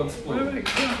 exactly, so he'll explode. Right.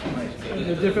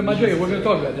 There's different madrigas. We're going to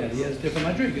talk about that. He has different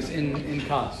madrigas in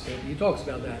Kas. He talks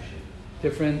about that.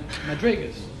 Different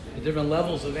madrigas. The different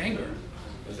levels of anger.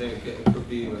 I think it could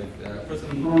be like a person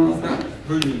who's not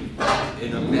hurting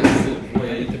in a massive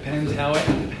way. It depends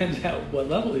what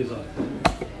level he's on.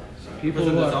 People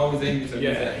who are always angry.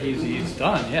 Yeah, he's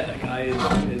done. Yeah, that guy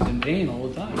is in pain all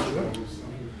the time. Sure.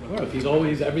 If he's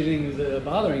always everything's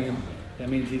bothering him, that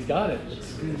means he's got it.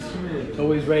 It's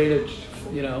always ready to,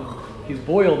 he's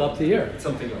boiled up to here.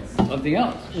 Something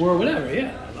else, or whatever.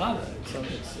 Yeah, bother.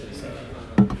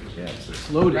 It's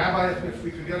loaded. Rabbi, if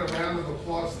we could get a round of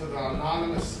applause to the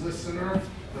anonymous listener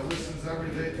that listens every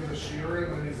day to the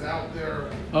shiurim and he's out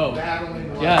there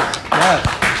battling life. Yes.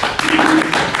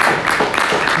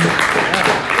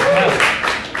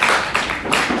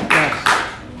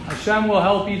 Hashem will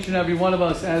help each and every one of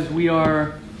us as we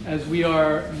are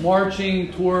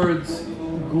marching towards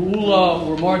Geula.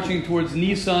 We're marching towards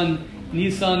Nisan.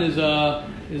 Nisan is a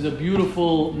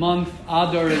beautiful month.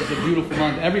 Adar is a beautiful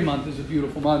month. Every month is a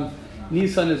beautiful month.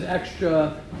 Nisan is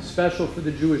extra special for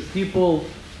the Jewish people.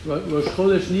 Rosh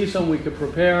Chodesh Nisan we could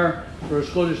prepare for Rosh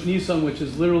Chodesh Nisan, which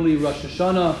is literally Rosh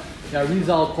Hashanah. The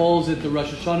Arizal calls it the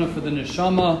Rosh Hashanah for the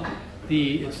Neshama.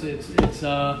 It's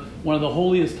one of the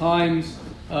holiest times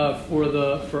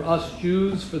for us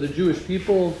Jews, for the Jewish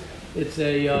people. It's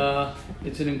an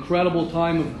incredible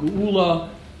time of Geula,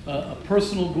 a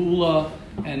personal Geula,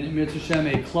 and Mir Hashem,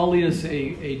 a klalius,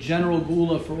 a general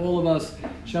Geula for all of us.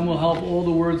 Hashem will help all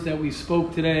the words that we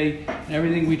spoke today and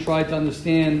everything we tried to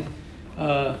understand.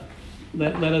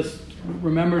 Let us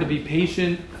remember to be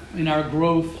patient in our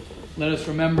growth. Let us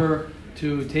remember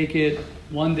to take it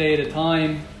one day at a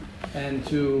time and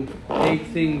to take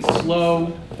things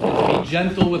slow and to be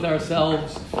gentle with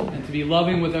ourselves and to be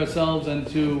loving with ourselves and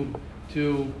to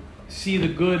see the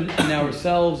good in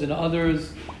ourselves and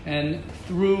others, and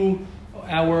through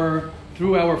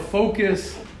our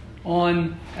focus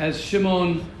on, as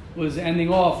Shimon was ending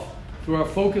off, through our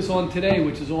focus on today,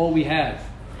 which is all we have.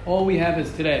 All we have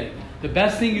is today. The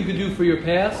best thing you could do for your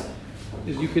past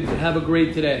is you could have a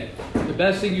great today. The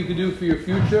best thing you could do for your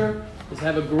future is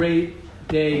have a great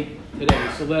day today.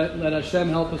 So let Hashem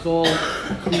help us all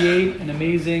create an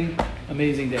amazing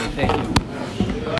day. Thank you.